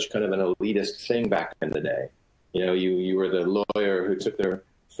was such kind of an elitist thing back in the day. You were the lawyer who took their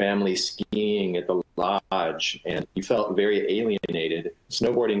family skiing at the lodge, and you felt very alienated.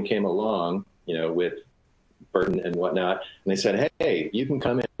 Snowboarding came along, with burden and whatnot, and they said, hey, you can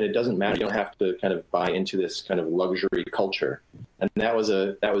come in, it doesn't matter, you don't have to kind of buy into this kind of luxury culture. And that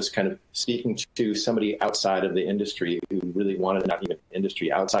was kind of speaking to somebody outside of the industry who really wanted, not even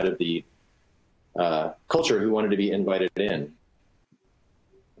industry, outside of the culture, who wanted to be invited in.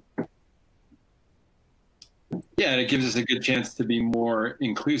 Yeah, and it gives us a good chance to be more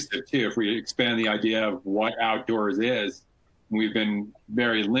inclusive too. If we expand the idea of what outdoors is, we've been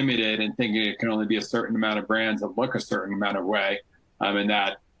very limited in thinking it can only be a certain amount of brands that look a certain amount of way. And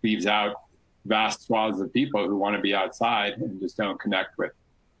that leaves out vast swaths of people who want to be outside and just don't connect with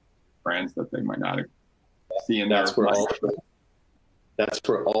brands that they might not see in their life. That's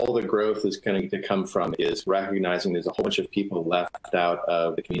where all the growth is going to come from, is recognizing there's a whole bunch of people left out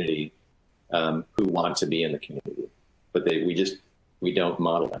of the community who want to be in the community, but we don't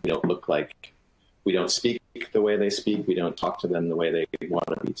model them. We don't look like, we don't speak the way they speak. We don't talk to them the way they want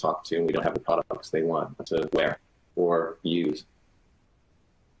to be talked to. And we don't have the products they want to wear or use.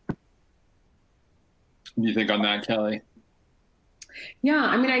 What do you think on that, Kelly? Yeah,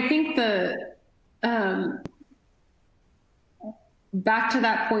 I mean, I think back to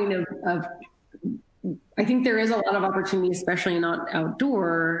that point of I think there is a lot of opportunity, especially in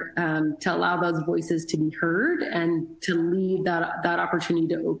outdoor, to allow those voices to be heard and to lead that opportunity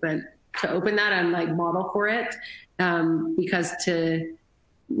to open that and like model for it. Because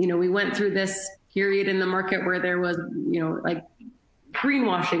we went through this period in the market where there was, like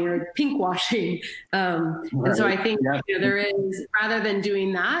greenwashing or pinkwashing. And so I think there is, rather than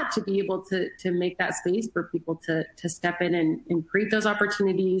doing that, to be able to make that space for people to step in and create those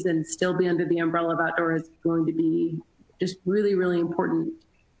opportunities and still be under the umbrella of outdoor is going to be just really, really important.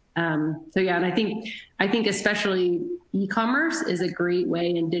 So yeah, and I think especially e-commerce is a great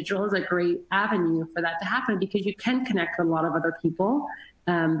way, and digital is a great avenue for that to happen, because you can connect with a lot of other people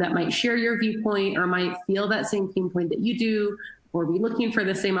that might share your viewpoint or might feel that same pain point that you do, or be looking for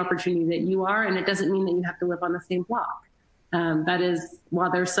the same opportunity that you are. And it doesn't mean that you have to live on the same block. That is, while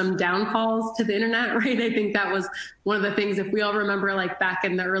there's some downfalls to the internet, right? I think that was one of the things, if we all remember, like back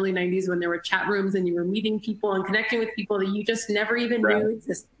in the early 90s when there were chat rooms and you were meeting people and connecting with people that you just never even knew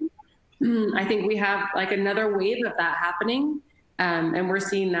existed. I think we have like another wave of that happening. And we're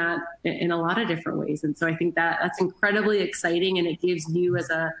seeing that in a lot of different ways. And so I think that's incredibly exciting. And it gives you, as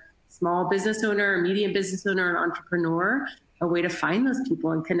a small business owner, a medium business owner, an entrepreneur, a way to find those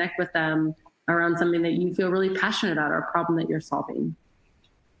people and connect with them around something that you feel really passionate about or a problem that you're solving.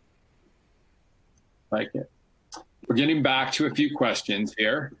 Like it. We're getting back to a few questions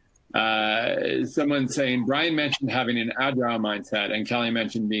here. Someone's saying, Brian mentioned having an agile mindset, and Kelly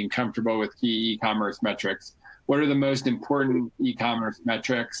mentioned being comfortable with key e-commerce metrics. What are the most important e-commerce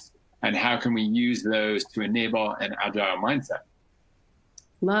metrics, and how can we use those to enable an agile mindset?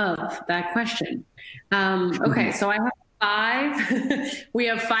 Love that question. Okay, so I have we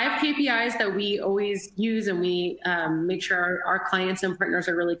have 5 KPIs that we always use, and we make sure our clients and partners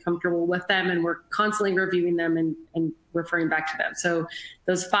are really comfortable with them, and we're constantly reviewing them and referring back to them. So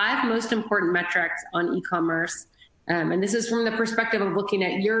those 5 most important metrics on e-commerce, and this is from the perspective of looking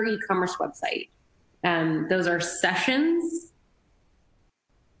at your e-commerce website. Those are sessions,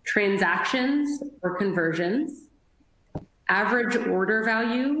 transactions or conversions, average order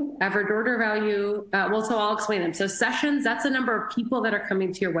value, so I'll explain them. So sessions, that's the number of people that are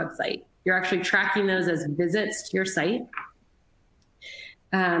coming to your website. You're actually tracking those as visits to your site.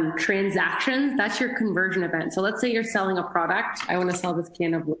 Transactions, that's your conversion event. So let's say you're selling a product. I want to sell this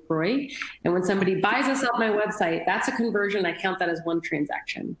can of LaCroix. And when somebody buys this off my website, that's a conversion. I count that as one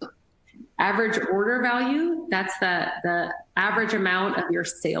transaction. Average order value, that's the average amount of your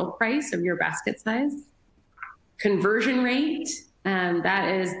sale price of your basket size. Conversion rate,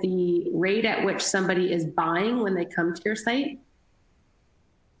 that is the rate at which somebody is buying when they come to your site.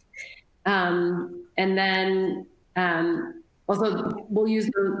 And then also, we'll use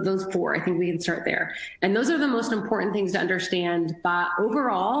those four. I think we can start there. And those are the most important things to understand by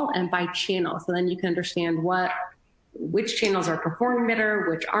overall and by channel. So then you can understand which channels are performing better,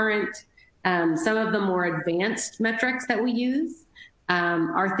 which aren't. Some of the more advanced metrics that we use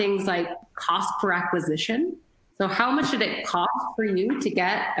are things like cost per acquisition. So how much did it cost for you to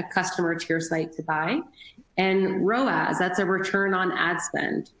get a customer to your site to buy? And ROAS, that's a return on ad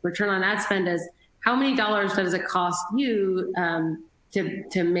spend. Return on ad spend is how many dollars does it cost you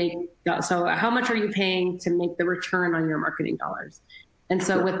to make, so how much are you paying to make the return on your marketing dollars? And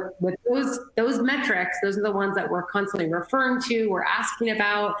so with those metrics, those are the ones that we're constantly referring to, we're asking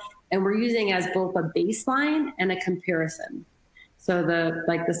about, and we're using as both a baseline and a comparison. So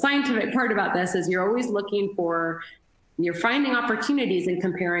the scientific part about this is you're always looking for, you're finding opportunities and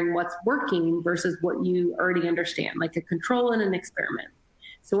comparing what's working versus what you already understand, like a control and an experiment.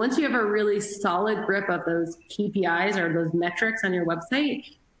 So once you have a really solid grip of those KPIs or those metrics on your website,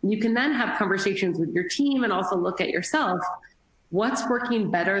 you can then have conversations with your team and also look at yourself. What's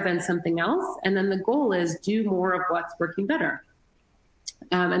working better than something else? And then the goal is do more of what's working better.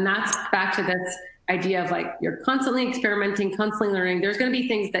 And that's back to this idea of like, you're constantly experimenting, constantly learning. There's going to be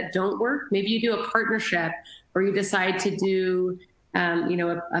things that don't work. Maybe you do a partnership or you decide to do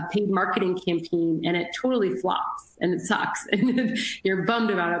a paid marketing campaign and it totally flops and it sucks and you're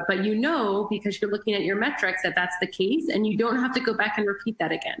bummed about it, but because you're looking at your metrics that that's the case and you don't have to go back and repeat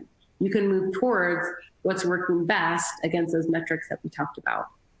that again. You can move towards what's working best against those metrics that we talked about.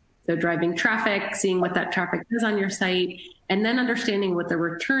 So driving traffic, seeing what that traffic is on your site, and then understanding what the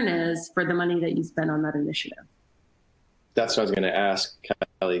return is for the money that you spend on that initiative. That's what I was going to ask,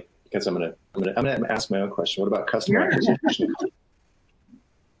 Kelly, because I'm going to ask my own question. What about customer acquisition?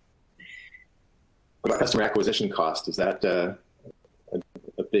 What about customer acquisition cost? Is that a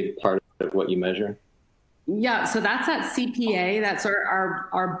big part of what you measure? Yeah, so that's at CPA. That's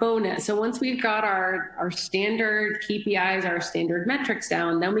our bonus. So once we've got our standard KPIs, our standard metrics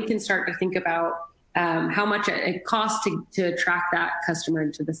down, then we can start to think about how much it costs to attract that customer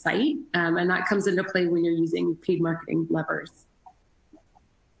into the site. And that comes into play when you're using paid marketing levers.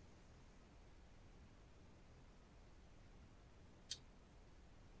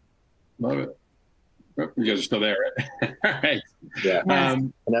 Love it. Oh, you guys are still there, right? All right. Yeah.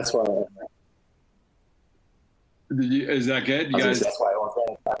 And that's why. Is that good? You guys?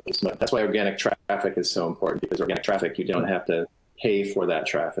 That's why organic traffic is so important, because organic traffic, you don't have to pay for that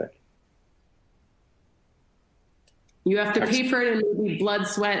traffic. You have to pay for it in maybe blood,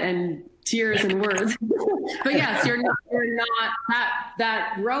 sweat, and tears and words. But yes, you're not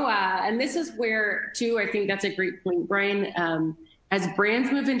that ROAS. And this is where, too, I think that's a great point, Brian. As brands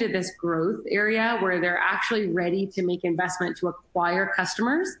move into this growth area where they're actually ready to make investment to acquire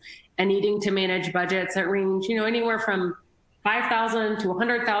customers and needing to manage budgets that range, anywhere from $5,000 to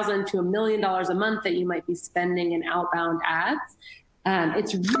 $100,000 to $1 million a month that you might be spending in outbound ads.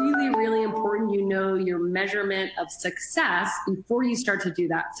 It's really, really important your measurement of success before you start to do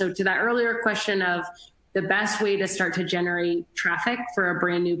that. So to that earlier question of the best way to start to generate traffic for a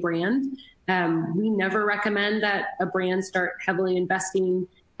brand new brand, we never recommend that a brand start heavily investing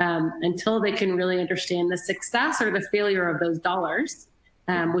until they can really understand the success or the failure of those dollars,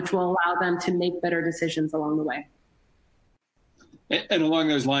 which will allow them to make better decisions along the way. And along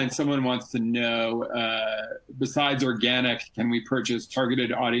those lines, someone wants to know, besides organic, can we purchase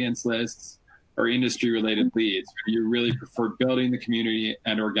targeted audience lists or industry-related leads? Do you really prefer building the community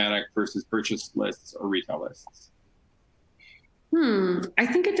and organic versus purchase lists or retail lists? I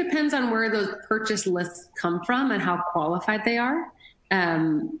think it depends on where those purchase lists come from and how qualified they are.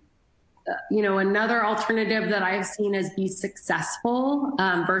 Another alternative that I've seen as be successful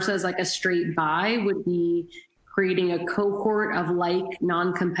versus like a straight buy would be creating a cohort of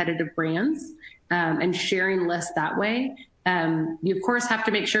non-competitive brands and sharing lists that way. You of course have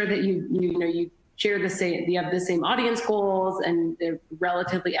to make sure that you share you have the same audience goals and they're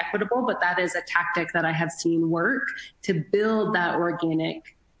relatively equitable, but that is a tactic that I have seen work to build that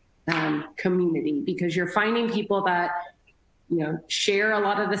organic community, because you're finding people that share a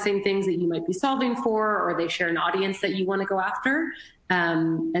lot of the same things that you might be solving for, or they share an audience that you want to go after.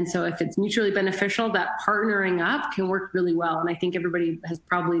 And so if it's mutually beneficial, that partnering up can work really well. And I think everybody has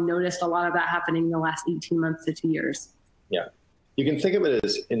probably noticed a lot of that happening in the last 18 months to 2 years. Yeah. You can think of it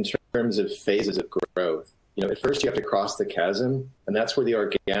as in terms of phases of growth. At first you have to cross the chasm, and that's where the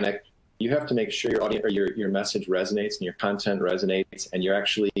organic, you have to make sure your audience or your message resonates and your content resonates, and you're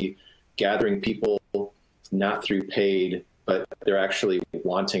actually gathering people not through paid, but they're actually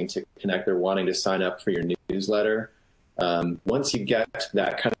wanting to connect, they're wanting to sign up for your newsletter. Once you get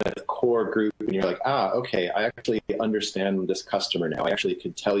that kind of core group and you're like, okay, I actually understand this customer now. I actually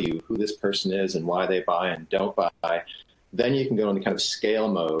can tell you who this person is and why they buy and don't buy. Then you can go into kind of scale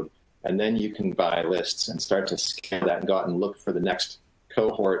mode, and then you can buy lists and start to scale that and go out and look for the next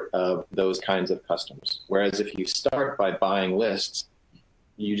cohort of those kinds of customers. Whereas if you start by buying lists,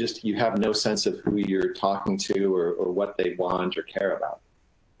 you have no sense of who you're talking to or what they want or care about.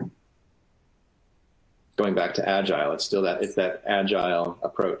 Going back to agile, it's that agile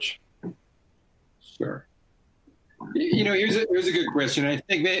approach. Sure. Here's a good question. I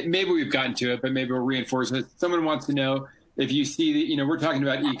think maybe we've gotten to it, but maybe we'll reinforce it. Someone wants to know if you see we're talking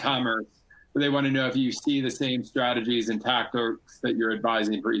about e-commerce, but they want to know if you see the same strategies and tactics that you're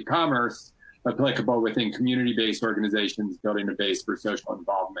advising for e-commerce applicable within community-based organizations building a base for social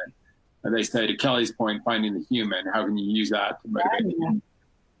involvement. And they say, to Kelly's point, finding the human, how can you use that to motivate people?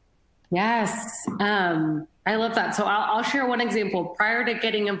 Yes, I love that. So I'll share one example. Prior to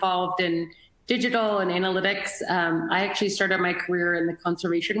getting involved in digital and analytics, I actually started my career in the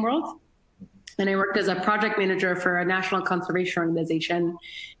conservation world. And I worked as a project manager for a national conservation organization.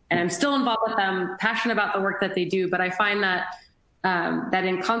 And I'm still involved with them, passionate about the work that they do. But I find that that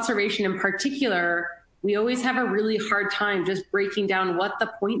in conservation in particular, we always have a really hard time just breaking down what the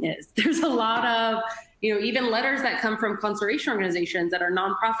point is. There's a lot of, even letters that come from conservation organizations that are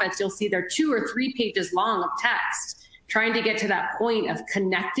nonprofits, you'll see they're 2 or 3 pages long of text, trying to get to that point of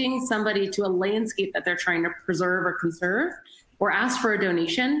connecting somebody to a landscape that they're trying to preserve or conserve, or ask for a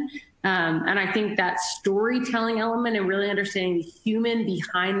donation. And I think that storytelling element and really understanding the human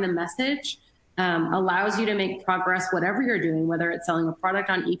behind the message allows you to make progress, whatever you're doing, whether it's selling a product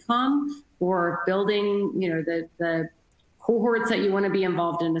on e-com or building, the cohorts that you want to be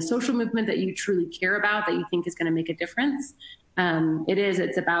involved in, a social movement that you truly care about, that you think is going to make a difference.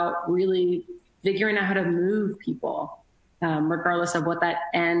 It's about really figuring out how to move people, regardless of what that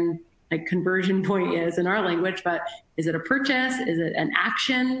end conversion point is in our language. But is it a purchase? Is it an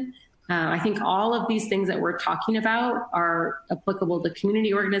action? I think all of these things that we're talking about are applicable to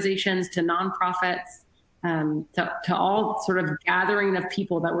community organizations, to nonprofits, to all sort of gathering of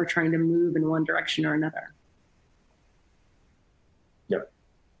people that we're trying to move in one direction or another. Yep.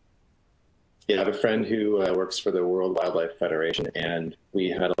 Yeah, I have a friend who works for the World Wildlife Federation, and we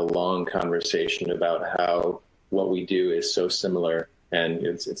had a long conversation about how what we do is so similar, and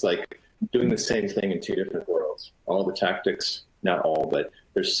it's like doing the same thing in 2 different worlds. All the tactics, not all, but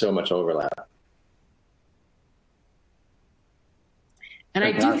there's so much overlap. And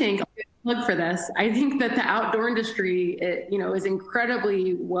I do think, look for this, I think that the outdoor industry, is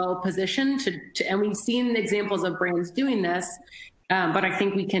incredibly well positioned to, and we've seen examples of brands doing this, but I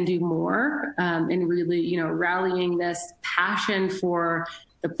think we can do more in really, rallying this passion for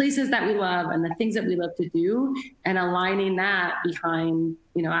the places that we love and the things that we love to do, and aligning that behind,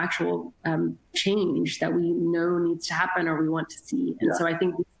 actual change that we know needs to happen or we want to see. And so I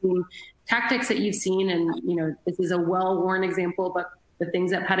think we've seen tactics that you've seen, and, this is a well-worn example, but the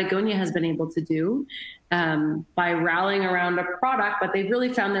things that Patagonia has been able to do by rallying around a product, but they've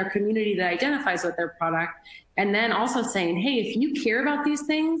really found their community that identifies with their product. And then also saying, hey, if you care about these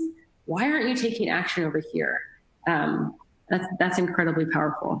things, why aren't you taking action over here? That's incredibly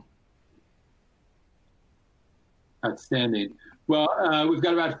powerful. Outstanding. Well, we've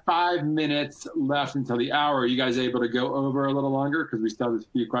got about 5 minutes left until the hour. Are you guys able to go over a little longer? Because we still have a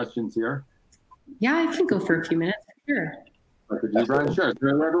few questions here. Yeah, I can go for a few minutes. Sure. Brian, sure. So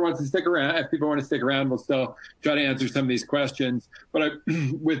whoever wants to stick around, if people want to stick around, we'll still try to answer some of these questions. But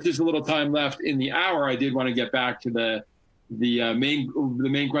with just a little time left in the hour, I did want to get back to the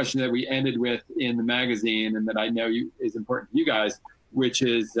main question that we ended with in the magazine, and that I know is important to you guys, which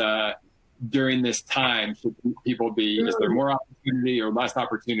is during this time, should people is there more opportunity or less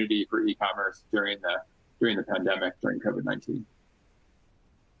opportunity for e-commerce during the pandemic, during COVID-19? You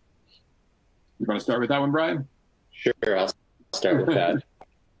want to start with that one, Brian? Sure, I'll start with that.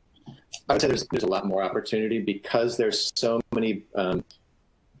 I would say there's a lot more opportunity because there's so many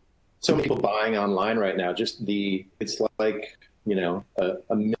people buying online right now. It's like,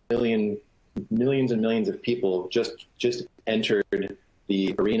 a million millions and millions of people just entered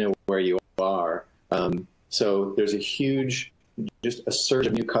the arena where you are. So there's a huge, just a surge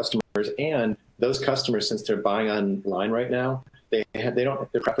of new customers, and those customers, since they're buying online right now, their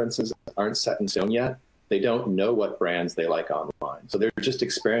preferences aren't set in stone yet. They don't know what brands they like online. So they're just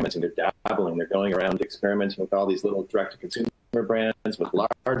experimenting, they're dabbling, they're going around experimenting with all these little direct-to-consumer brands, with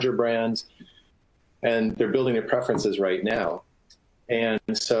larger brands, and they're building their preferences right now. And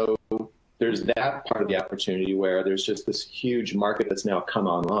so there's that part of the opportunity where there's just this huge market that's now come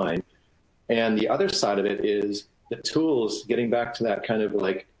online. And the other side of it is the tools, getting back to that kind of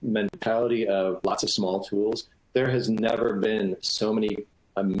like mentality of lots of small tools. There has never been so many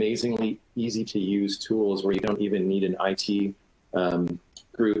amazingly easy to use tools where you don't even need an IT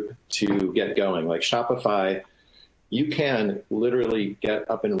group to get going. Like Shopify, you can literally get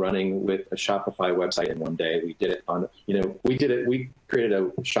up and running with a Shopify website in one day. We did it on, we created a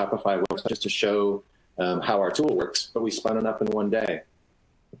Shopify website just to show how our tool works, but we spun it up in one day.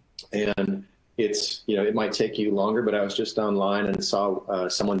 And it's, it might take you longer, but I was just online and saw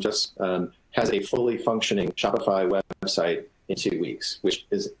someone just has a fully functioning Shopify website in 2 weeks, which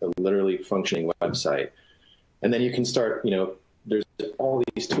is a literally functioning website. And then you can start, there's all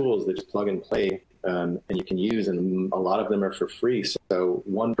these tools that just plug and play and you can use, and a lot of them are for free. So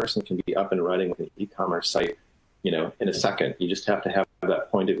one person can be up and running with an e-commerce site, in a second. You just have to have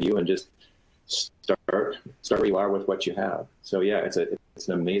that point of view and just start where you are with what you have. So yeah, it's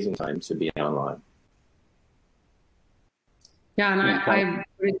an amazing time to be online. Yeah, and I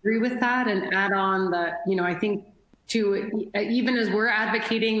would agree with that, and add on that, I think too, even as we're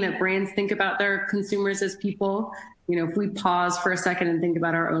advocating that brands think about their consumers as people, if we pause for a second and think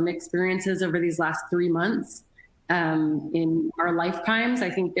about our own experiences over these last 3 months in our lifetimes, I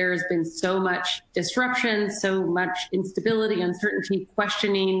think there has been so much disruption, so much instability, uncertainty,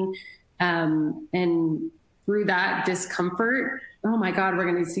 questioning, and through that discomfort, oh my God,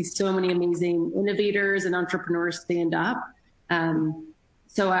 we're going to see so many amazing innovators and entrepreneurs stand up.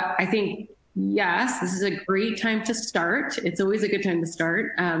 So I think, yes, this is a great time to start. It's always a good time to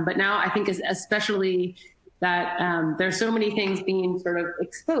start. But now I think especially that there's so many things being sort of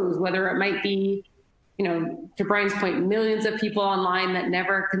exposed, whether it might be, to Brian's point, millions of people online that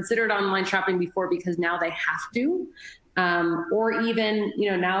never considered online shopping before because now they have to, or even,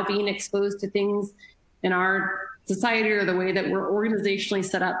 now being exposed to things in our society or the way that we're organizationally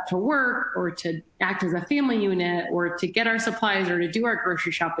set up to work or to act as a family unit or to get our supplies or to do our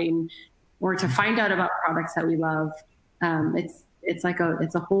grocery shopping or to find out about products that we love. It's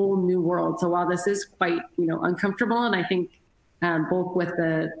a whole new world. So while this is quite, uncomfortable, and I think both with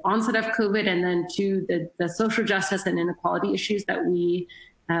the onset of COVID and then to the social justice and inequality issues that we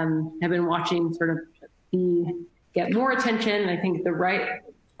have been watching sort of get more attention. I think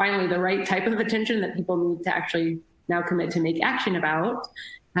finally the right type of attention that people need to actually now commit to make action about.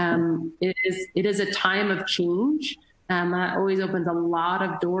 It is a time of change. That always opens a lot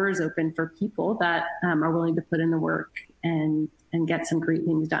of doors open for people that are willing to put in the work and get some great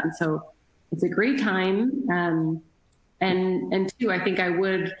things done. So it's a great time. And two, I think I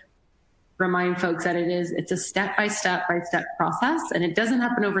would remind folks that it's a step-by-step process, and it doesn't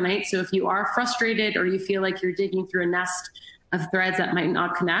happen overnight. So if you are frustrated or you feel like you're digging through a nest of threads that might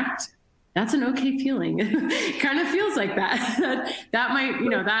not connect, that's an okay feeling. It kind of feels like that. That might,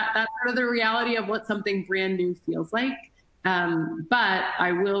 that's sort of the reality of what something brand new feels like. But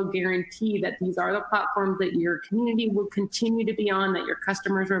I will guarantee that these are the platforms that your community will continue to be on, that your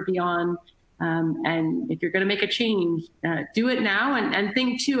customers will be on. And if you're going to make a change, do it now, and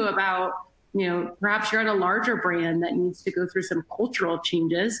think too about, perhaps you're at a larger brand that needs to go through some cultural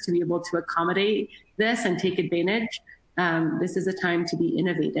changes to be able to accommodate this and take advantage. This is a time to be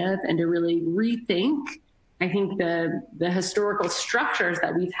innovative and to really rethink, I think, the historical structures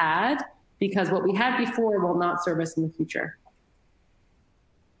that we've had, because what we had before will not serve us in the future.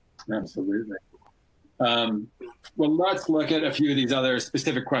 Absolutely. Well, let's look at a few of these other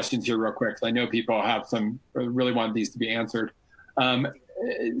specific questions here real quick. I know people have really want these to be answered.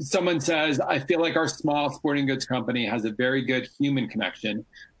 Someone says, I feel like our small sporting goods company has a very good human connection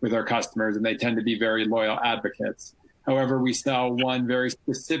with our customers, and they tend to be very loyal advocates. However, we sell one very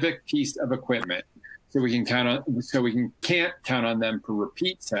specific piece of equipment, so we can't count on them for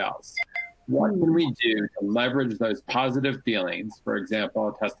repeat sales. What can we do to leverage those positive feelings? For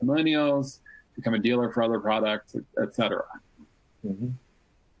example, testimonials, become a dealer for other products, et cetera. Mm-hmm.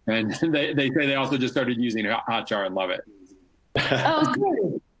 And they say they also just started using Hotjar and love it.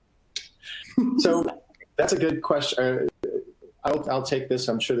 Oh, good. So that's a good question. I'll take this.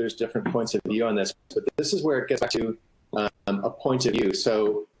 I'm sure there's different points of view on this, but this is where it gets back to a point of view.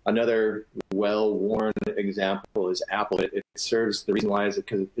 So another well-worn example is Apple. It serves, the reason why is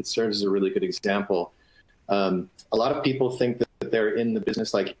because it serves as a really good example. A lot of people think that they're in the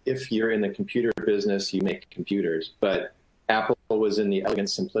business, like if you're in the computer business, you make computers. But Apple was in the elegant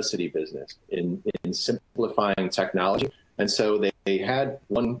simplicity business, in simplifying technology. And so they had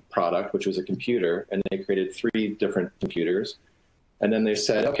one product, which was a computer, and they created 3 different computers. And then they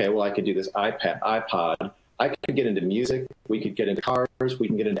said, okay, well, I could do this iPod. I could get into music. We could get into cars. We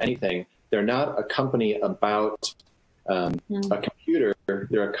can get into anything. They're not a company about a computer.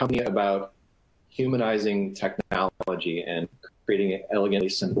 They're a company about humanizing technology and creating elegantly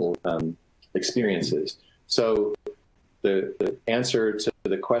simple experiences. So the answer to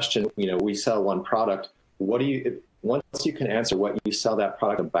the question, we sell one product. Once you can answer what you sell that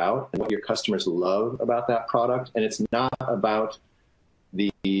product about and what your customers love about that product, and it's not about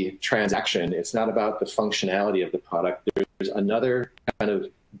the transaction, it's not about the functionality of the product. There's another kind of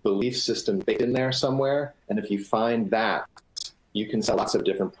belief system baked in there somewhere. And if you find that, you can sell lots of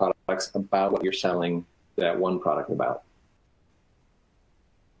different products about what you're selling that one product about.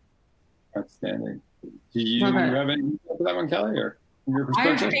 Outstanding. Do you have any for that one, Kelly, or from your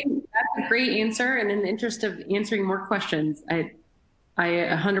perspective? I think that's a great answer. And in the interest of answering more questions, I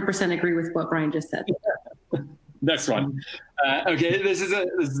 100% agree with what Brian just said. Next one. Okay, this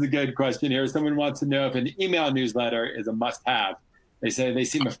is a good question here. Someone wants to know if an email newsletter is a must-have. They say they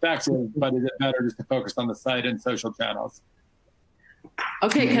seem effective, but is it better just to focus on the site and social channels?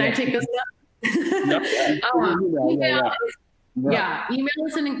 Okay, can I take this one? Email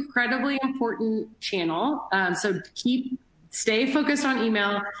is an incredibly important channel. So stay focused on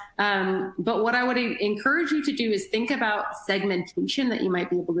email. But what I would encourage you to do is think about segmentation that you might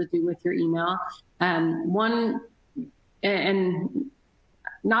be able to do with your email. And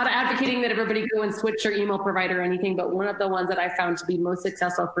not advocating that everybody go and switch their email provider or anything, but one of the ones that I found to be most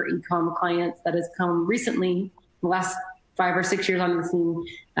successful for e-com clients that has come recently, the last 5 or 6 years on the scene,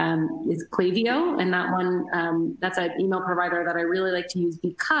 is Klaviyo. And that one, that's an email provider that I really like to use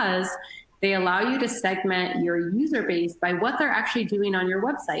because they allow you to segment your user base by what they're actually doing on your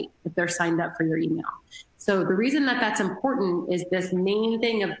website if they're signed up for your email. So the reason that that's important is this main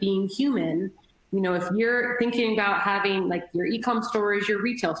thing of being human. If you're thinking about having like your e-com store is your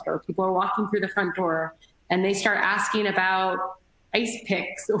retail store, people are walking through the front door and they start asking about ice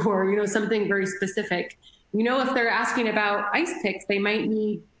picks or, something very specific. If they're asking about ice picks, they might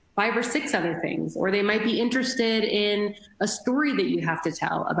need 5 or 6 other things, or they might be interested in a story that you have to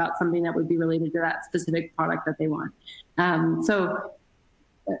tell about something that would be related to that specific product that they want. So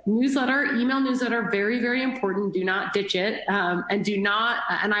email newsletter, very, very important. Do not ditch it.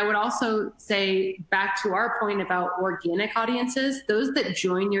 And I would also say back to our point about organic audiences, those that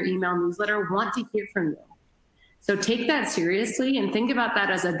join your email newsletter want to hear from you. So take that seriously and think about that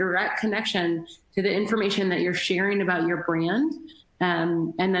as a direct connection to the information that you're sharing about your brand.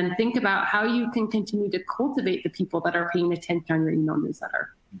 And then think about how you can continue to cultivate the people that are paying attention on your email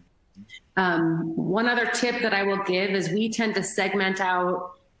newsletter. One other tip that I will give is we tend to segment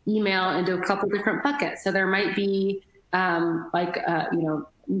out email into a couple different buckets. So there might be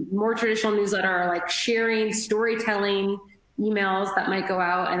more traditional newsletter or like sharing, storytelling emails that might go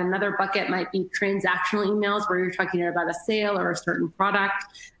out, and another bucket might be transactional emails where you're talking about a sale or a certain product.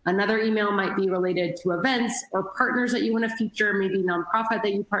 Another email might be related to events or partners that you want to feature, maybe nonprofit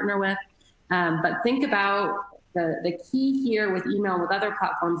that you partner with. But think about the key here with email with other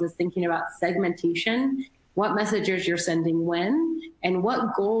platforms is thinking about segmentation, what messages you're sending when, and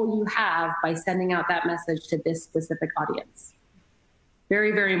what goal you have by sending out that message to this specific audience.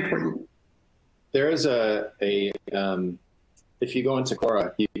 Very, very important. There is if you go into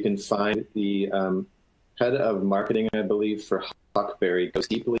Quora, you can find the head of marketing, I believe, for Huckberry goes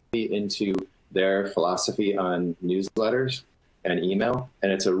deeply into their philosophy on newsletters and email.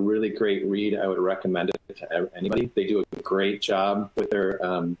 And it's a really great read. I would recommend it to anybody. They do a great job with their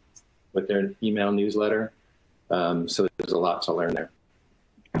email newsletter. So there's a lot to learn there.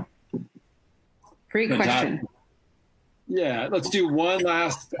 Great question. Yeah, let's do one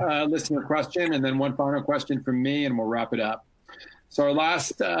last listener question and then one final question from me, and we'll wrap it up. So our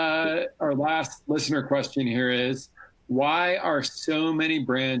last listener question here is, why are so many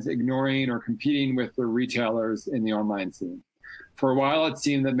brands ignoring or competing with their retailers in the online scene? For a while, it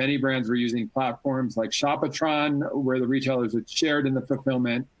seemed that many brands were using platforms like Shopatron, where the retailers had shared in the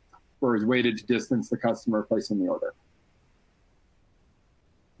fulfillment, whereas waited to distance the customer placing the order.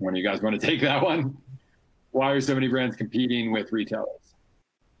 One of you guys want to take that one? Why are so many brands competing with retailers?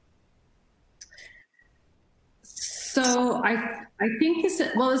 So I think this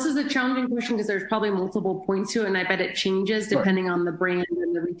is a challenging question because there's probably multiple points to it, and I bet it changes depending on the brand and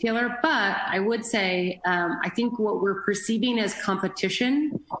than the retailer. But I would say, I think what we're perceiving as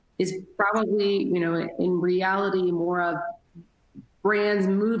competition is probably, in reality, more of brands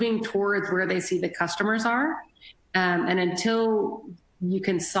moving towards where they see the customers are. And until you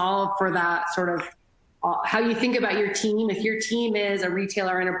can solve for that sort of how you think about your team, if your team is a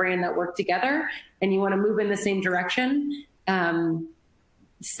retailer and a brand that work together and you want to move in the same direction,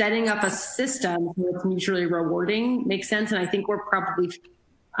 setting up a system that's mutually rewarding makes sense. And I think we're probably,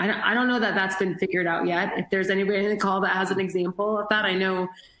 I don't know that that's been figured out yet. If there's anybody in the call that has an example of that, I know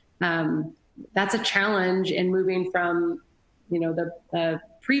that's a challenge in moving from, the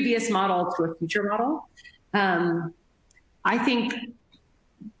previous model to a future model. I think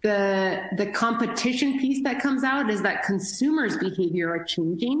the competition piece that comes out is that consumers' behavior are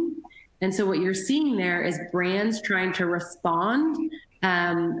changing. And so what you're seeing there is brands trying to respond,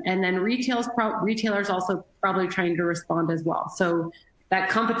 and then retailers also probably trying to respond as well. So that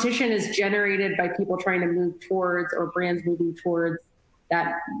competition is generated by people trying to move towards, or brands moving towards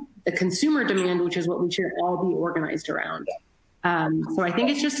the consumer demand, which is what we should all be organized around. So I think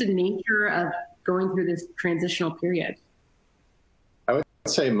it's just a nature of going through this transitional period. I would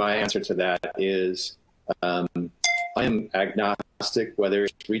say my answer to that is I am agnostic whether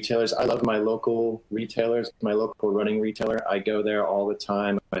it's retailers. I love my local retailers, my local running retailer. I go there all the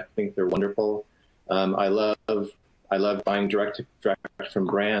time. I think they're wonderful. I love buying direct from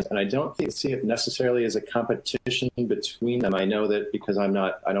brands, and I don't see it necessarily as a competition between them. I know that because I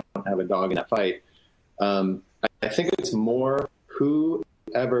don't have a dog in that fight. I think it's more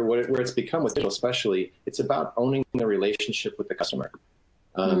where it's become with digital especially, it's about owning the relationship with the customer.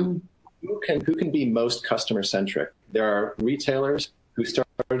 Who can be most customer centric? There are retailers who started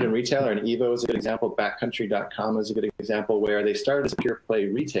in retail, and Evo is a good example. Backcountry.com is a good example where they started as a pure play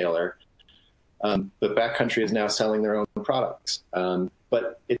retailer, but Backcountry is now selling their own products.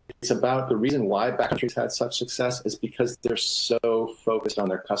 But it's about the reason why Backcountry's had such success is because they're so focused on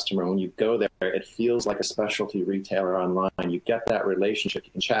their customer. When you go there, it feels like a specialty retailer online. You get that relationship.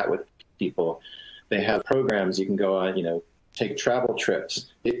 You can chat with people. They have programs you can go on, take travel trips.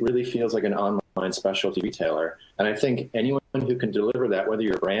 It really feels like an online specialty retailer. And I think anyone who can deliver that, whether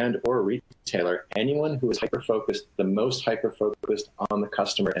you're a brand or a retailer, anyone who is hyper-focused, the most hyper-focused on the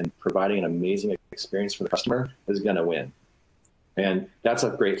customer and providing an amazing experience for the customer is going to win. And that's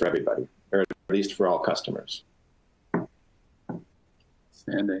great for everybody, or at least for all customers.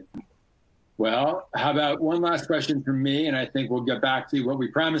 Outstanding. Well, how about one last question from me? And I think we'll get back to what we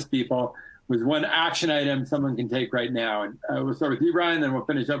promised people was one action item someone can take right now. And we'll start with you, Brian, then we'll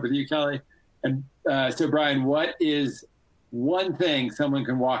finish up with you, Kelly. And so, Brian, what is one thing someone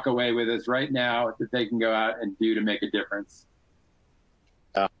can walk away with us right now that they can go out and do to make a difference?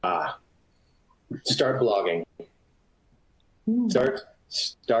 Start blogging. Start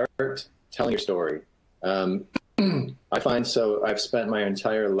telling your story. I find I've spent my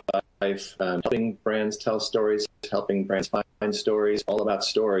entire life helping brands tell stories, helping brands find stories, all about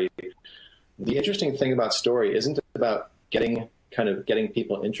story. The interesting thing about story isn't about getting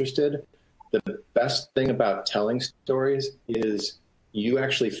people interested. The best thing about telling stories is you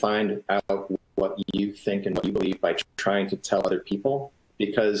actually find out what you think and what you believe by trying to tell other people,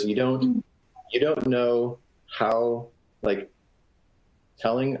 because you don't know how,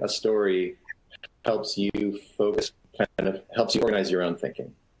 telling a story helps you focus, helps you organize your own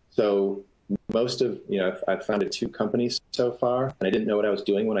thinking. So most of, I've founded 2 companies so far, and I didn't know what I was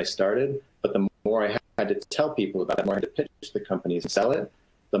doing when I started, but the more I had to tell people about it, the more I had to pitch the companies and sell it,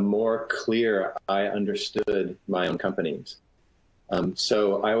 the more clear I understood my own companies.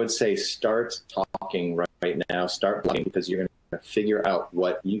 So I would say start talking right now, start blogging, because you're going to figure out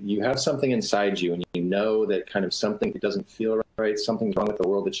what you have something inside you, and you know that something that doesn't feel right, something's wrong with the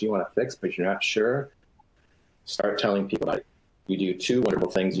world that you want to fix, but you're not sure. Start telling people about it. You do 2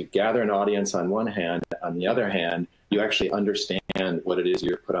 wonderful things. You gather an audience on one hand. On the other hand, you actually understand what it is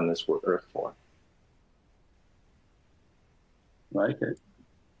you're put on this earth for.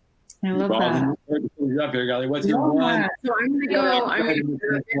 I love that. What's your one? So I'm going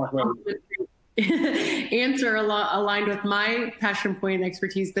to answer a lot aligned with my passion point and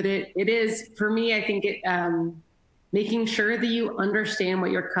expertise, but it is, for me, I think making sure that you understand what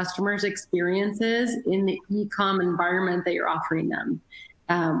your customers' experience is in the e-com environment that you're offering them.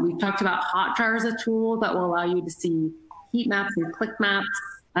 We've talked about Hotjar as a tool that will allow you to see heat maps and click maps.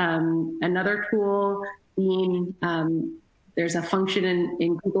 Another tool being there's a function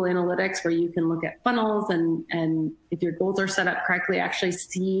in Google Analytics where you can look at funnels and if your goals are set up correctly, actually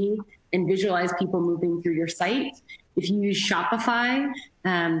see and visualize people moving through your site. If you use Shopify,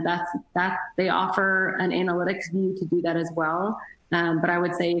 they offer an analytics view to do that as well. But I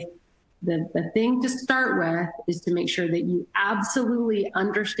would say the thing to start with is to make sure that you absolutely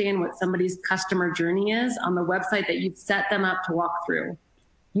understand what somebody's customer journey is on the website that you've set them up to walk through.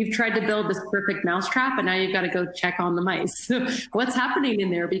 You've tried to build this perfect mousetrap, and now you've got to go check on the mice. What's happening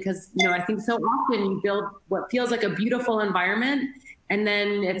in there? Because, you know, I think so often you build what feels like a beautiful environment, and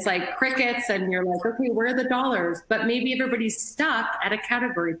then it's like crickets, and you're like, okay, where are the dollars? But maybe everybody's stuck at a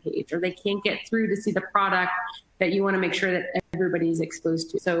category page, or they can't get through to see the product that you want to make sure that everybody's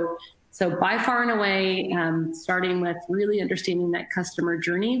exposed to. So by far and away, starting with really understanding that customer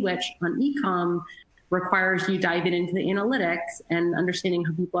journey, which on e-com requires you diving into the analytics and understanding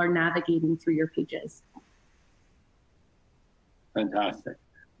how people are navigating through your pages. Fantastic.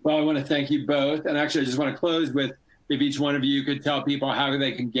 Well, I want to thank you both. And actually, I just want to close with, if each one of you could tell people how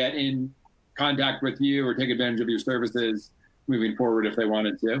they can get in contact with you or take advantage of your services moving forward if they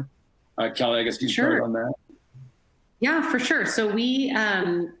wanted to. Kelly, I guess you can start on that. Yeah, for sure. So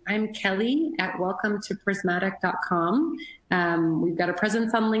I'm Kelly at welcometoprismatic.com. We've got a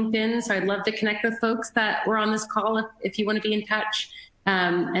presence on LinkedIn, so I'd love to connect with folks that were on this call if you want to be in touch.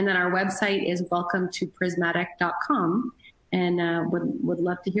 And then our website is welcometoprismatic.com, and would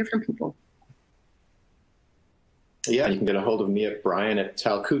love to hear from people. Yeah, you can get a hold of me at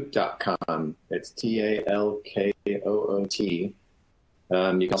brian@talkoot.com. It's TALKOOT.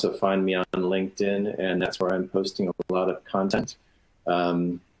 You can also find me on LinkedIn, and that's where I'm posting a lot of content.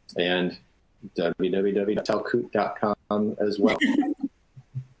 And www.talkoot.com as well.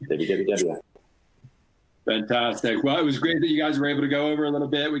 www. Fantastic. Well, it was great that you guys were able to go over a little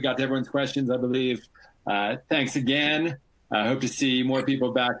bit. We got to everyone's questions, I believe. Thanks again. I hope to see more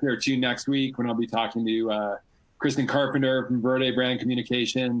people back here too next week when I'll be talking to Kristen Carpenter from Verde Brand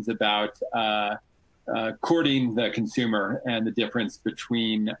Communications about courting the consumer and the difference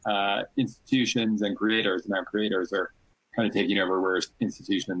between institutions and creators. Now creators are kind of taking over where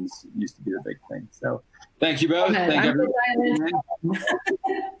institutions used to be the big thing. So thank you both. Thank everyone.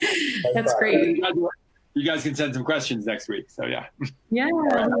 That's great. You guys can send some questions next week. So yeah. Yeah, we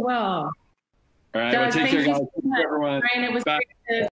will. All right. Well, take care, guys. Everyone. Brian, it was great to